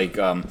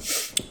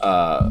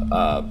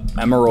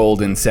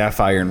Emerald and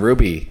Sapphire and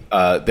Ruby,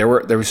 there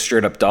were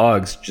straight up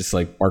dogs just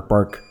like bark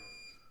bark.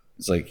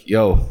 It's like,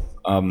 yo,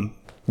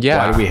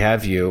 yeah, why do we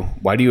have you?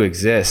 Why do you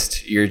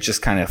exist? You're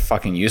just kind of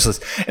fucking useless.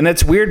 And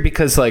that's weird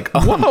because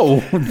whoa,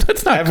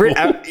 that's not cool.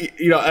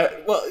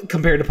 Well,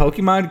 compared to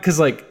Pokemon,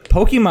 because like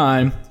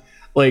Pokemon,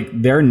 like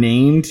they're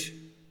named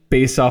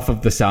based off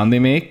of the sound they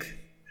make.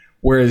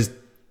 Whereas,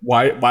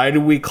 why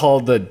do we call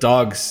the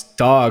dogs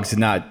and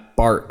not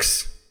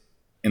barks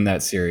in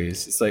that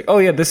series? It's like, oh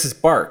yeah, this is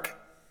bark.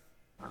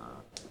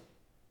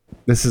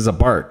 This is a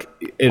bark.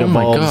 It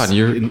evolves. My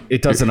God,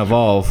 it doesn't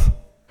evolve.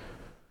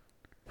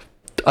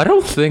 I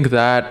don't think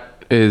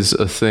that is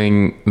a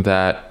thing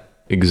that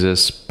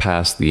exists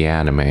past the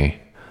anime,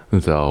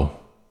 though.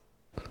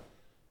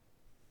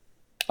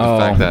 The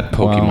fact that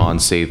Pokemon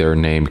say their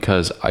name,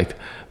 because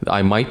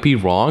I might be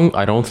wrong.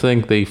 I don't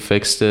think they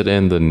fixed it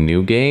in the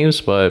new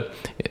games, but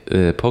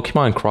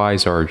Pokemon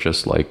cries are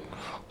just like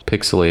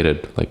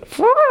pixelated, like,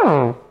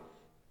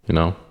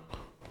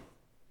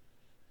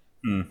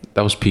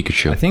 That was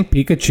Pikachu. I think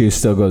Pikachu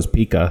still goes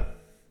Pika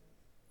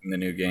in the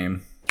new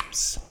game.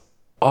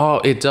 Oh,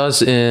 it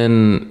does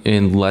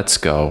in Let's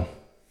Go.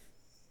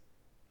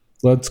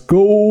 Let's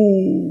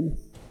go.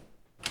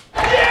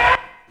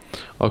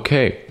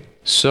 Okay,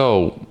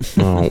 so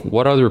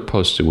what other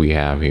posts do we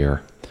have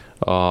here?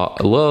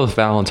 Lilith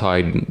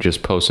Valentine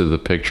just posted the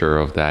picture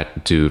of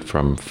that dude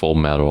from Full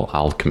Metal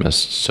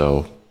Alchemist,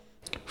 so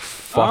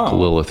fuck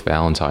Lilith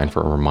Valentine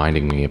for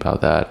reminding me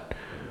about that.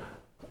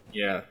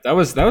 Yeah, that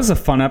was a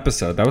fun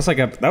episode. That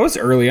was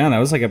early on. That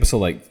was like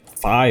episode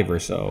 5 or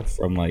so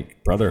from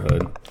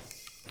Brotherhood.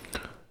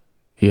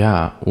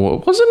 Yeah, well,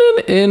 wasn't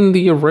it in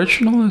the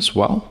original as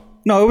well?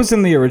 No, it was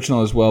in the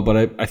original as well, but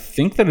I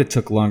think that it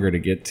took longer to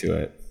get to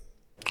it.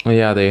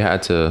 Yeah, they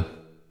had to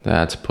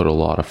put a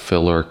lot of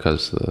filler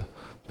because the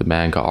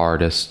manga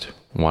artist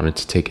wanted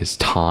to take his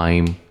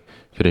time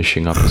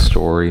finishing up the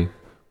story.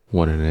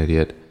 What an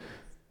idiot.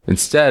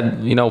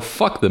 Instead,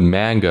 fuck the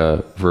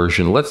manga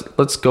version.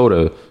 Let's go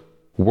to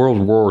World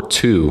War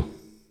II.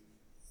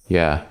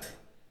 Yeah,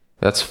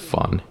 that's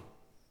fun.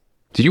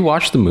 Did you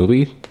watch the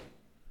movie?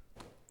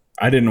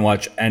 I didn't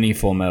watch any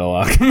Full Metal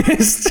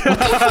Alchemist.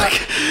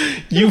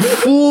 You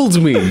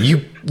fooled me. You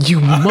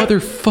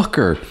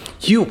motherfucker.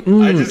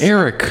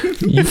 Eric,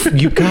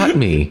 you got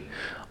me.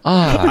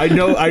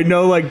 I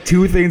know like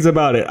two things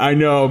about it. I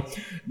know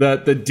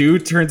that the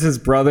dude turns his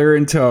brother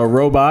into a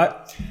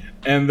robot,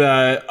 and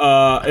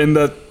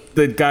that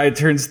the guy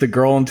turns the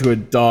girl into a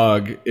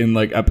dog in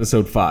like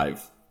episode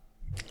 5.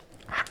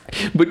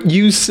 But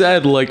you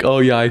said like, oh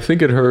yeah, I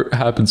think it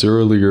happens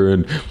earlier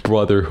in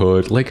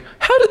Brotherhood. Like,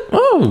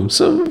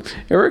 so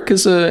Eric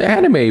is an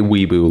anime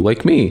weeboo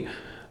like me.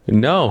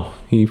 No,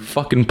 he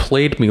fucking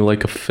played me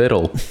like a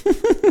fiddle.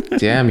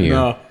 Damn you.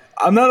 No,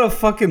 I'm not a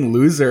fucking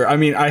loser. I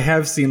mean, I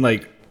have seen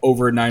like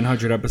over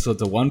 900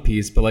 episodes of One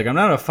Piece, but like I'm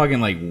not a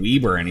fucking like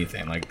weeb or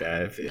anything like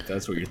that, if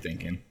that's what you're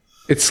thinking.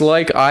 It's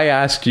like I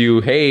asked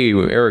you, hey,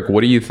 Eric,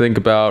 what do you think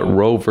about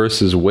Roe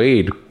versus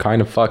Wade?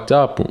 Kind of fucked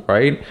up,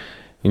 right?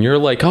 And you're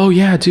like, oh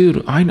yeah,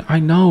 dude, I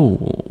know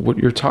what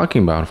you're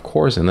talking about, of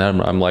course. And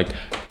then I'm like,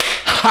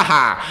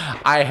 haha,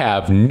 I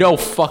have no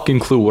fucking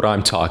clue what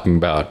I'm talking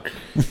about.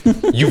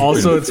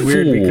 Also, it's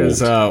weird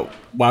because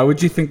why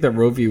would you think that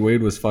Roe v.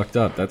 Wade was fucked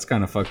up? That's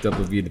kind of fucked up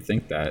of you to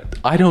think that.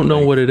 I don't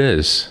know what it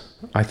is.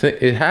 I think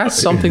it has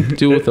something to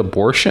do with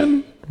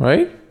abortion,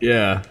 right?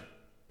 Yeah.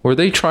 Were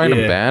they trying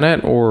to ban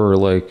it, or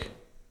like,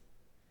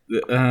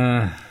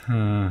 or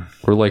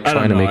like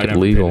trying to make it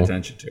legal? Paid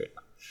attention to it.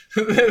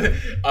 It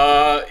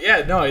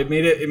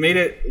made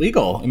it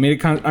legal. It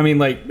made it. I mean,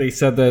 like they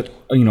said that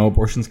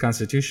abortion's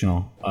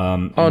constitutional.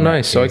 Oh,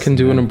 nice. So I can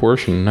do an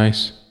abortion.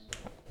 Nice.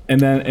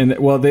 And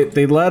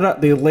they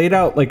laid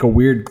out like a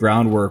weird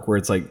groundwork where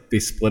it's like they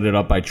split it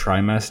up by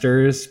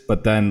trimesters,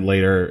 but then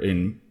later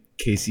in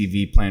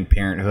KCV Planned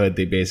Parenthood,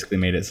 they basically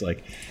made it so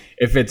like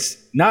if it's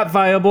not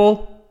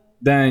viable,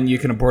 then you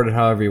can abort it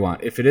however you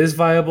want. If it is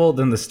viable,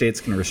 then the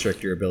states can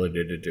restrict your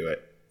ability to do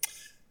it.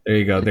 There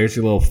you go. There's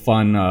your little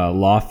fun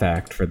law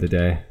fact for the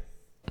day.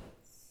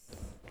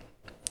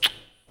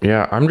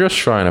 Yeah, I'm just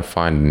trying to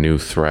find a new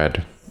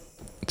thread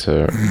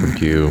to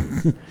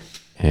review.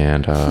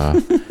 And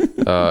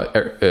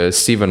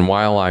Stephen,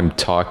 while I'm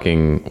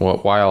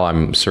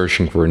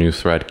searching for a new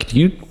thread, could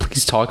you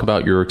please talk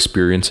about your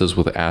experiences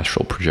with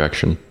astral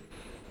projection?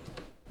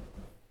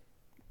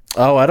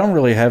 Oh, I don't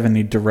really have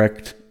any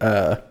direct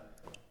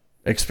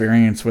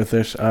experience with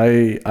it.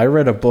 I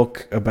read a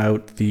book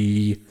about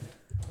the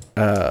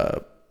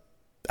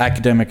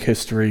academic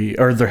history,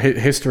 or the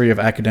history of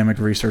academic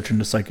research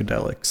into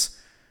psychedelics,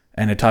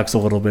 and it talks a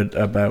little bit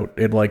about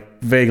it,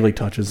 like vaguely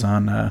touches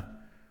on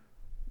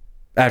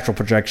astral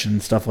projection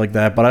and stuff like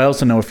that. But I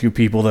also know a few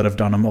people that have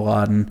done them a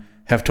lot and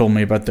have told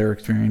me about their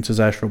experiences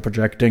astral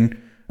projecting.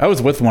 I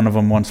was with one of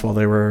them once while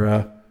they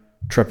were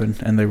tripping,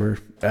 and they were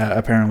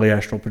apparently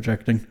astral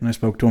projecting, and I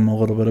spoke to them a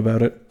little bit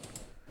about it.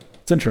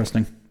 It's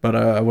interesting, but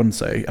I wouldn't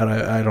say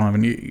I don't have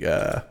any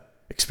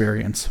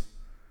experience.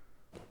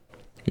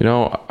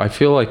 I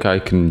feel like I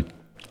can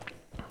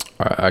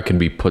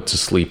be put to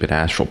sleep in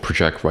astral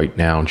project right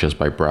now just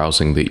by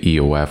browsing the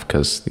EoF,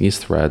 because these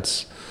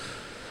threads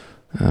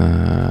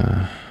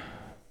not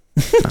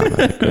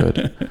that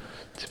good,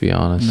 to be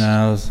honest.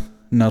 No,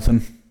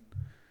 nothing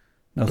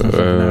fucking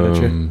out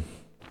at you.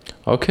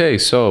 Okay,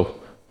 so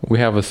we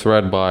have a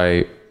thread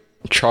by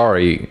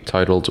Chari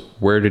titled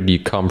 "Where Did You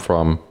Come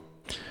From?"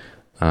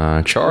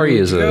 Chari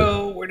is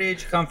where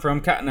did you come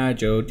from, Cotton Eye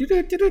Joe?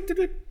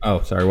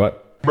 Oh, sorry,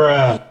 what?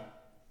 Bruh.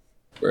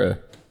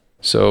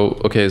 So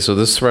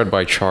this thread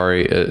by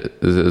Chari,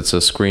 it's a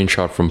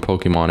screenshot from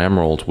Pokemon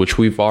Emerald, which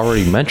we've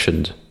already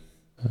mentioned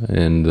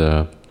in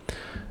the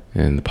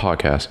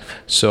podcast.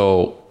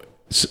 So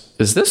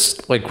is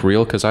this like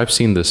real? Because I've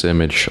seen this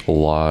image a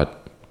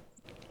lot.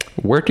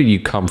 Where did you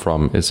come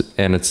from?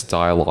 And it's a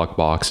dialogue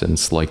box, and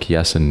it's like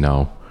yes and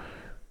no.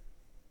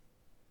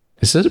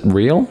 Is it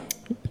real?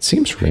 It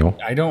seems real.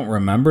 I don't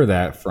remember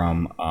that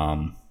from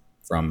Emerald.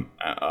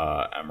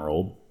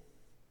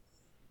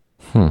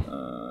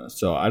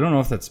 So I don't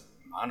know if that's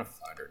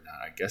modified or not.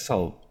 I guess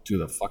I'll do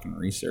the fucking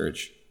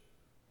research.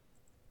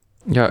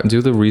 Yeah,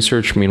 do the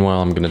research.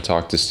 Meanwhile, I'm going to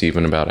talk to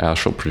Steven about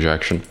astral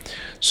projection.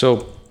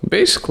 So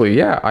basically,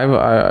 yeah,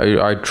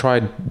 I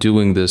tried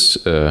doing this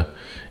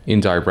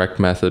indirect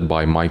method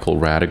by Michael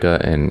Radiga,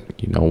 and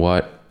you know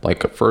what?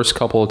 Like the first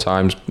couple of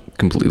times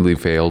completely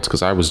failed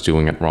because I was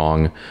doing it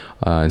wrong.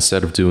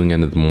 Instead of doing it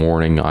in the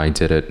morning, I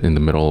did it in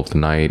the middle of the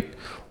night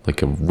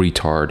like a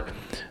retard.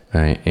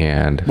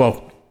 And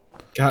well,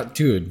 God,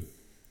 dude.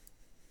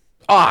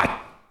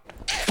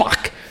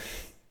 Fuck.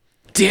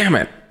 Damn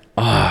it.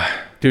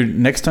 Dude,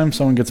 next time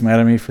someone gets mad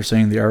at me for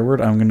saying the R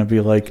word, I'm going to be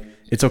like,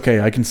 it's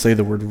okay, I can say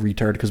the word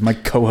retard because my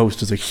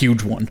co-host is a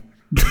huge one.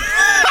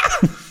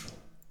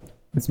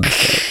 That's my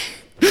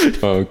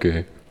fault.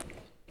 Okay.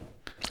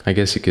 I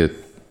guess you could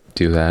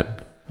do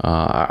that.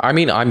 I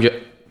mean,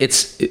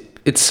 it's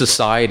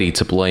society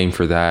to blame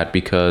for that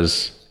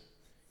because,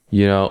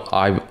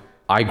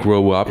 I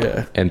grew up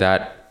and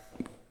that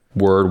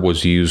word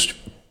was used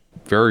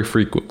very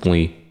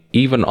frequently,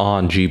 even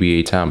on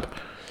GBA temp.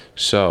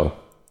 So,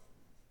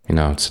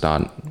 it's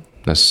not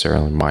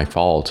necessarily my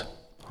fault.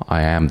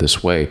 I am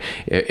this way.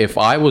 If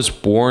I was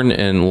born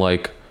in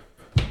like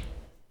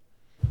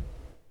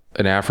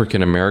an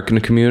African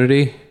American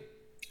community,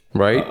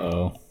 right?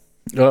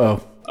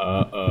 Uh-oh.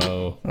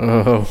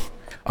 Oh,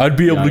 I'd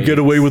be able to get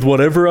away with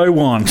whatever I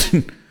want.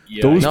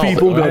 Those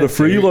people got a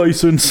free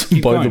license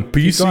by the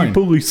PC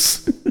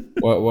police.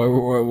 What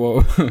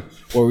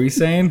were we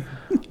saying?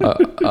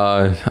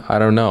 I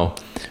don't know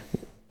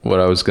what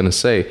I was gonna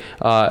say.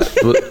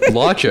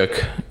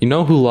 Logic. You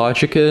know who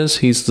Logic is?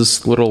 He's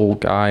this little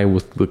guy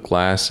with the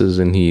glasses,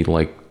 and he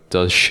like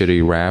does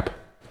shitty rap.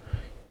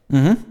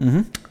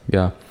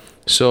 Yeah.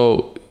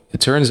 So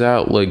it turns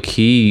out like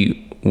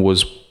he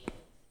was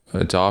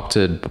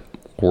adopted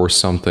or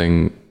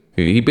something.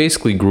 He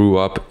basically grew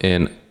up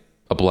in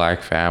a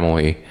black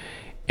family,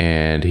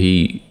 and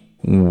he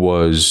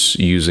was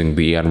using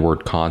the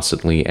N-word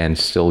constantly and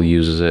still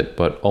uses it,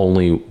 but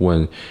only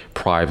when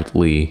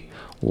privately,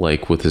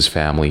 like with his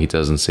family. He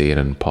doesn't say it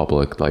in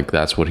public. Like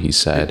that's what he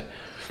said.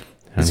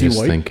 And Is he I'm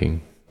just white?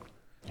 thinking,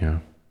 yeah.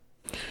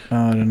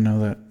 Oh, I didn't know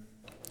that.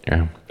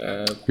 Yeah.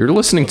 You're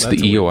listening to the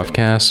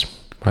EoFCast,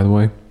 by the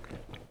way.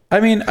 I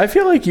mean, I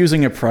feel like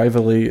using it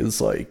privately is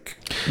like,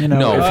 you know,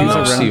 No, if he's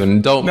around.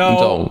 Steven, don't,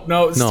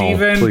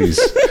 Steven. please.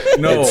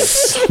 No.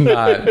 It's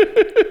not.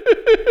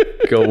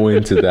 Go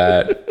into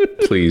that,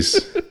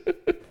 please.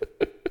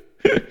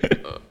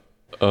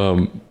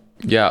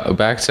 Yeah,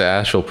 back to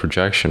astral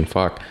projection.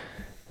 Fuck.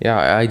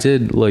 Yeah, I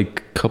did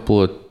like a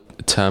couple of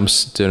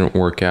attempts, didn't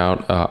work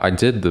out. I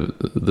did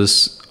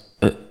this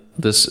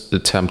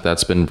attempt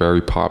that's been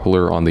very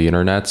popular on the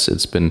internets.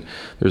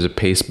 There's a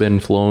paste bin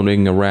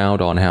floating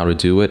around on how to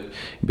do it.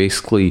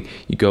 Basically,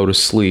 you go to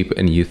sleep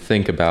and you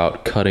think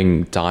about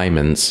cutting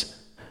diamonds,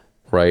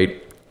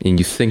 right? And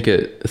you think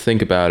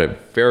about it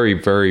very,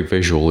 very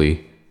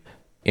visually,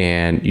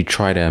 and you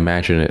try to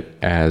imagine it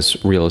as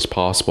real as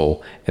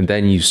possible. And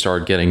then you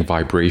start getting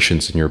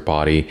vibrations in your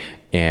body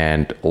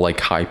and like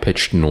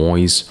high-pitched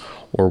noise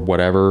or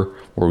whatever,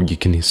 or you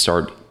can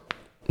start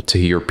to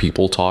hear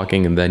people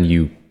talking, and then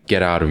you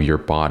get out of your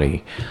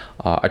body.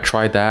 I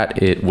tried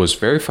that. It was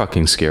very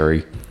fucking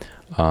scary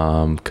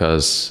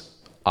because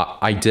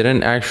I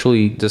didn't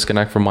actually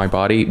disconnect from my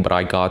body, but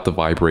I got the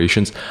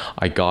vibrations,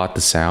 I got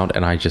the sound,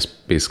 and I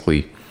just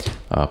basically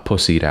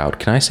pussied out.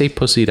 Can I say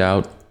pussied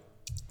out?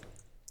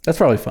 That's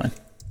probably fine.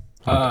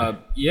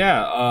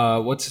 Yeah.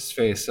 What's his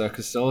face?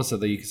 Costello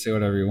said that you can say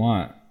whatever you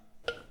want.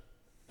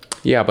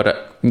 Yeah,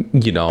 but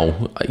you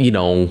know,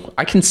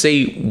 I can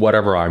say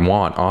whatever I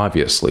want,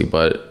 obviously,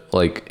 but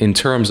like in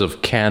terms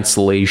of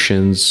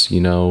cancellations,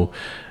 you know,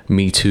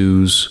 Me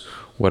Too's,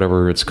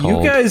 whatever it's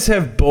called. You guys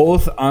have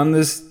both on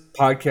this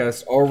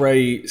podcast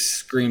already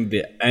screamed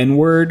the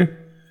N-word,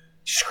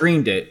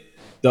 screamed it,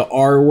 the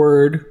R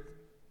word,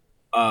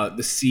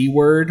 the C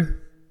word.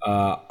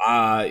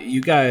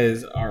 You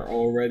guys are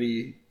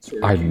already.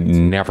 I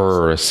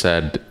never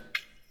said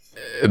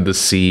the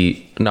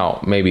C.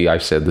 No, maybe I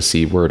said the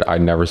C word. I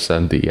never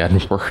said the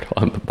N word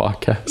on the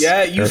podcast.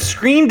 Yeah, you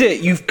screamed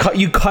it. You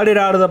cut it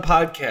out of the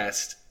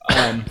podcast.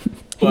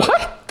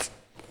 What?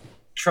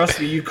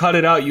 Trust me, you cut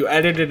it out. You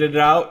edited it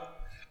out.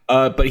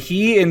 But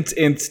he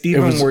and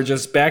Steven were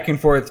just back and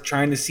forth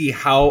trying to see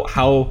how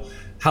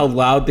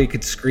loud they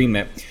could scream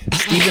it.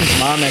 Steven's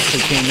mom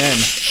actually came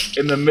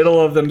in the middle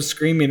of them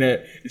screaming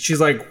it. And she's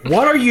like,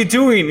 "What are you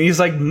doing?" And he's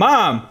like,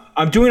 "Mom,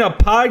 I'm doing a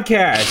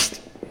podcast."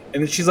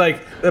 And then she's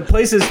like, "The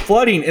place is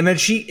flooding." And then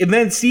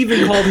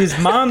Steven called his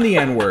mom the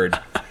N-word.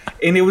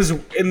 And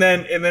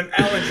then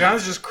Alan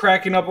John's just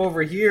cracking up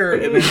over here,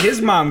 and then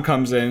his mom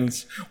comes in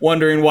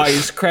wondering why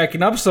he's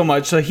cracking up so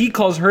much. So he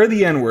calls her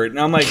the N-word. And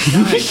I'm like,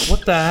 guys,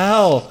 what the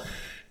hell?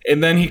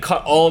 And then he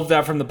cut all of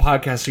that from the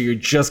podcast, so you're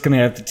just gonna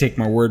have to take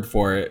my word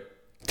for it.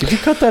 Did you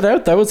cut that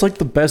out? That was like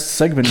the best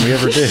segment we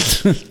ever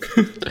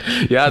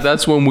did. Yeah,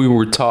 that's when we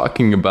were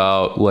talking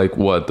about like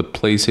what, the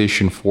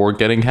PlayStation 4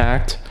 getting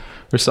hacked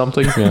or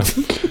something. Yeah,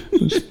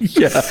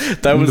 Yeah,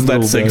 that was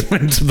that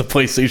segment. The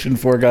PlayStation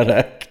 4 got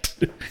hacked.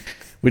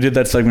 We did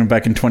that segment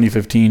back in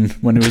 2015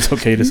 when it was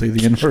okay to say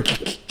the N-word.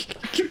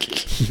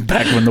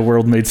 Back when the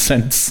world made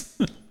sense.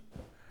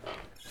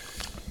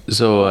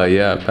 So,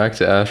 yeah, back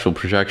to astral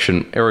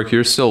projection. Eric,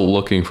 you're still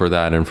looking for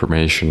that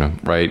information,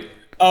 right?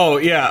 Oh,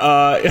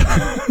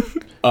 yeah.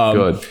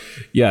 Good.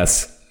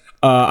 Yes.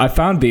 I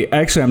found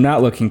actually, I'm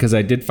not looking because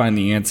I did find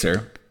the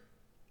answer.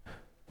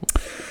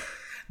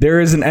 There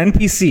is an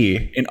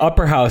NPC in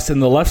Upper House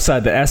in the left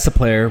side that asks the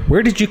player,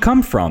 "Where did you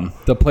come from?"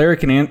 The player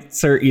can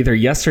answer either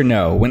yes or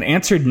no. When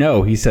answered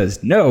no, he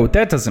says, "No,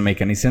 that doesn't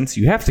make any sense.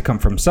 You have to come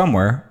from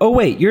somewhere." "Oh,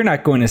 wait, you're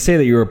not going to say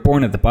that you were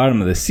born at the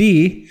bottom of the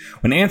sea."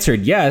 When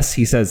answered yes,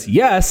 he says,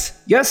 "Yes,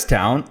 yes,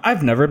 town.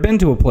 I've never been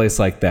to a place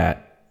like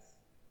that."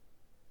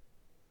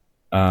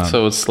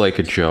 So it's like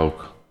a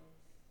joke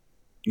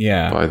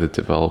Yeah. by the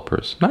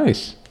developers.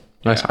 Nice.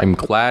 I'm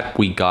glad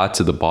we got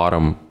to the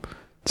bottom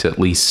to at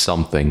least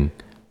something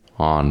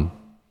on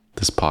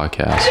this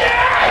podcast.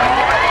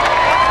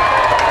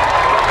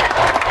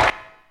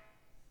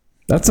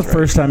 That's the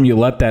first time you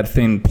let that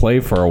thing play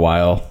for a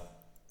while.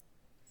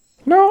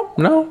 No,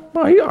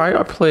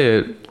 I play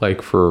it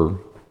like for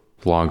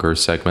longer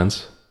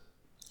segments.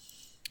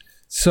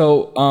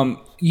 So,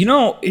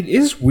 it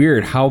is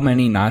weird how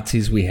many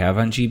Nazis we have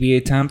on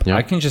GBA Temp. Yep.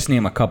 I can just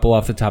name a couple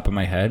off the top of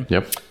my head.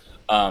 Yep.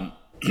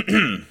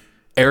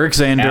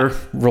 Ericzander,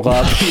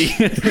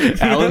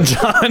 Relauby, Alan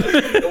John.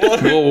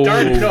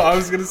 No, I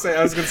was gonna say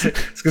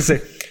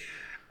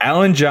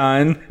Alan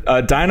John,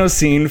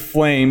 Dinocene,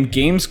 Flame,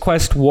 Games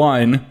Quest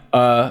 1,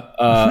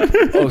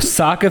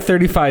 Osaka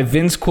 35,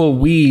 Vince Quill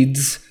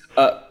Weeds,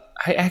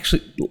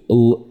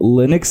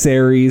 Linux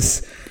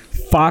Aries,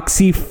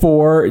 Foxy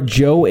 4,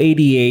 Joe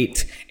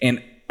 88,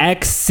 and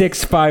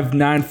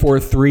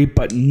X65943,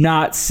 but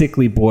not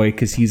Sickly Boy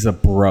because he's a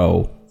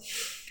bro.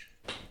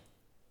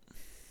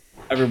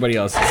 Everybody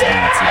else is a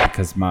Nazi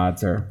because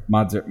mods are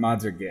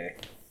gay.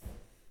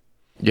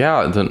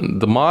 Yeah,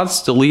 the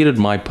mods deleted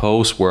my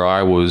post where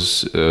I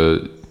was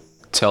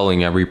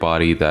telling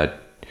everybody that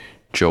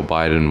Joe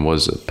Biden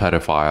was a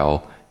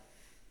pedophile,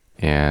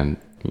 and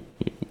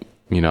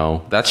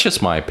that's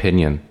just my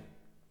opinion.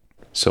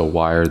 So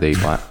why are they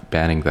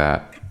banning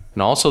that?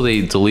 And also,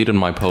 they deleted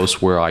my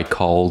post where I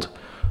called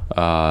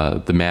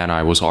the man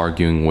I was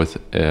arguing with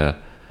an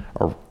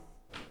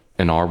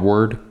R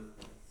word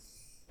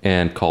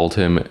and called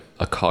him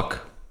a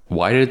cuck.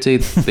 Why did they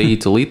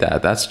delete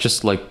that? That's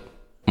just like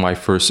my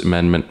First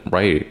Amendment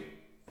right?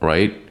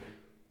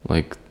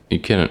 Like you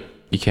can't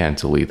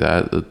delete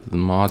that. The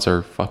mods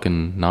are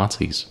fucking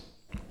Nazis.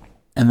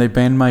 And they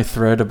banned my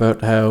thread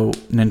about how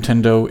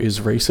Nintendo is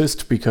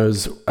racist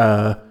because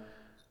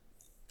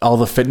all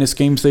the fitness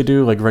games they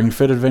do, like Ring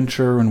Fit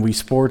Adventure and Wii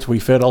Sports,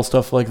 Wii Fit, all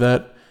stuff like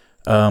that,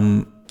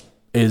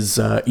 is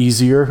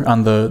easier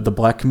on the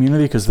black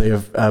community because they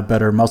have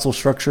better muscle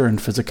structure and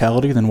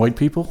physicality than white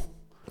people,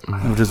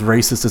 which is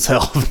racist as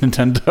hell of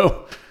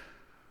Nintendo.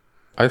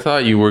 I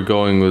thought you were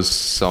going with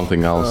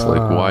something else.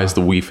 Like, why is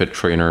the Wii Fit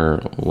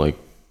trainer like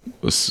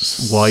white?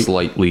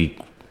 Slightly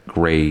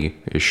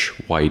grayish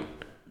white?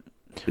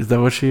 Is that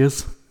what she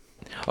is?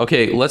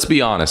 Okay, let's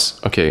be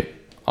honest. Okay,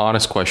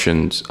 honest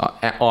questions,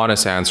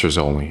 honest answers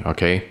only.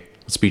 Okay,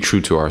 let's be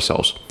true to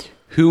ourselves.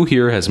 Who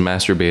here has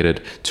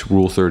masturbated to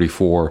Rule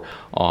 34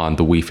 on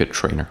the Wii Fit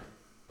trainer?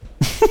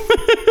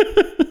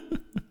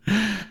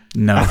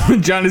 No.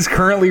 John is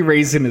currently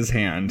raising his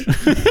hand.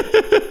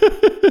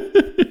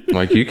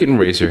 Like, you can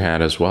raise your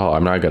hand as well.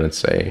 I'm not going to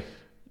say.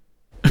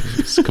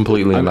 It's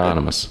completely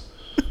anonymous.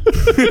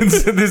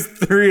 So there's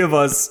three of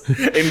us,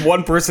 and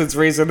one person's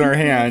raising their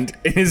hand,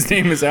 and his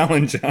name is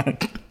Alan John.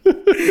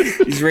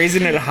 He's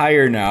raising it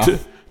higher now.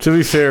 To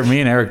be fair, me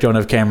and Eric don't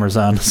have cameras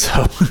on,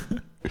 so...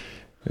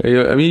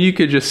 I mean, you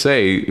could just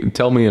say,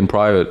 tell me in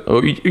private.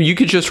 Or you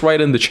could just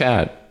write in the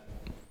chat.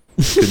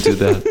 You could do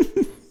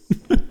that.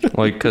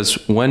 Like,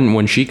 because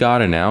when she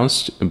got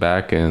announced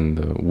back in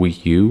the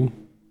Wii U,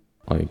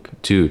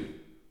 like, dude,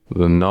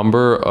 the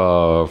number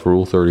of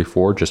Rule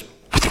 34 just...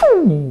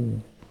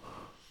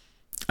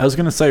 I was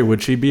going to say,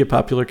 would she be a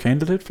popular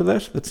candidate for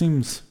that? That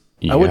seems...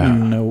 Yeah. I wouldn't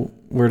even know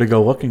where to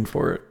go looking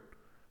for it.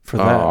 For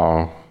that.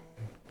 Oh,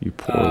 you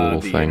poor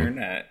little the thing.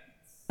 internet.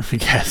 I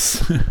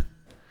guess.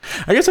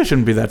 I guess I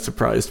shouldn't be that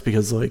surprised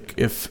because, like,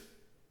 if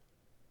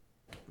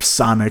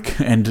Sonic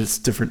and its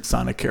different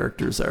Sonic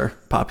characters are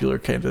popular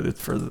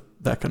candidates for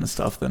that kind of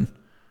stuff, then...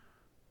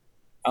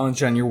 Alan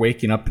John, you're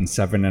waking up in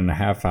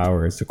 7.5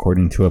 hours,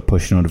 according to a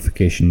push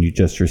notification you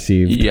just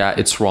received. Yeah,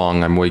 it's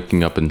wrong. I'm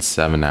waking up in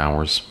 7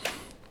 hours.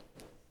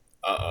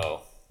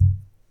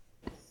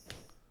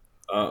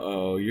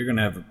 Uh-oh, you're going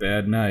to have a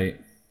bad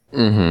night.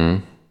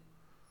 Mm-hmm.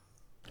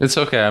 It's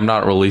okay. I'm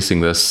not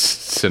releasing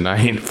this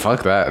tonight.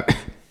 Fuck that.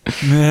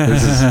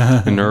 This is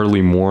an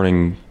early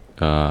morning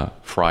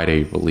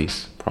Friday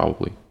release,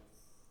 probably.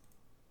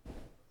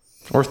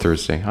 Or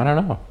Thursday. I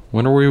don't know.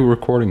 When are we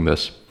recording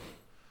this?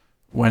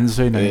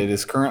 Wednesday night. It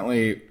is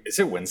currently... Is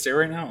it Wednesday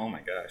right now? Oh my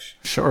gosh.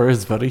 Sure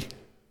is, buddy.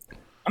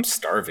 I'm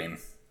starving. I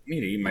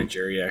need to eat my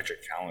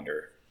geriatric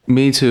calendar.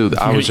 Me too.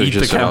 I was Eat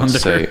just the about to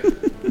say...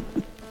 calendar.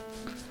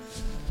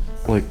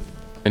 Like,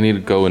 I need to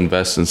go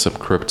invest in some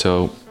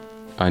crypto.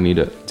 I need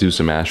to do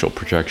some astral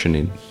projection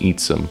and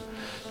eat some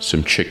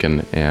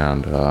chicken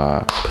and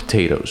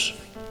potatoes.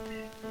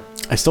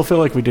 I still feel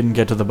like we didn't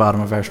get to the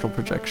bottom of astral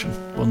projection.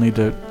 We'll need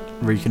to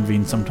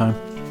reconvene sometime.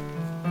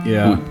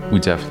 Yeah. We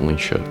definitely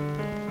should.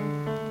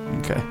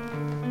 Okay.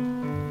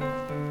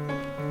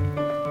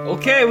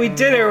 Okay, we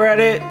did it,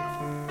 Reddit.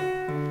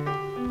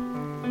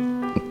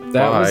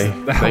 Bye.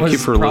 Thank you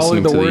for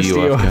listening to the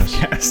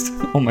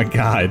EoFCast. Oh my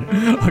god.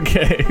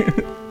 Okay.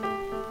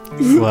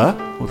 What?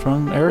 What's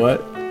wrong,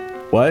 Eric?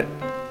 What?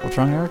 What's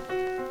wrong, Eric?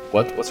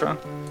 What's wrong?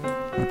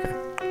 Okay.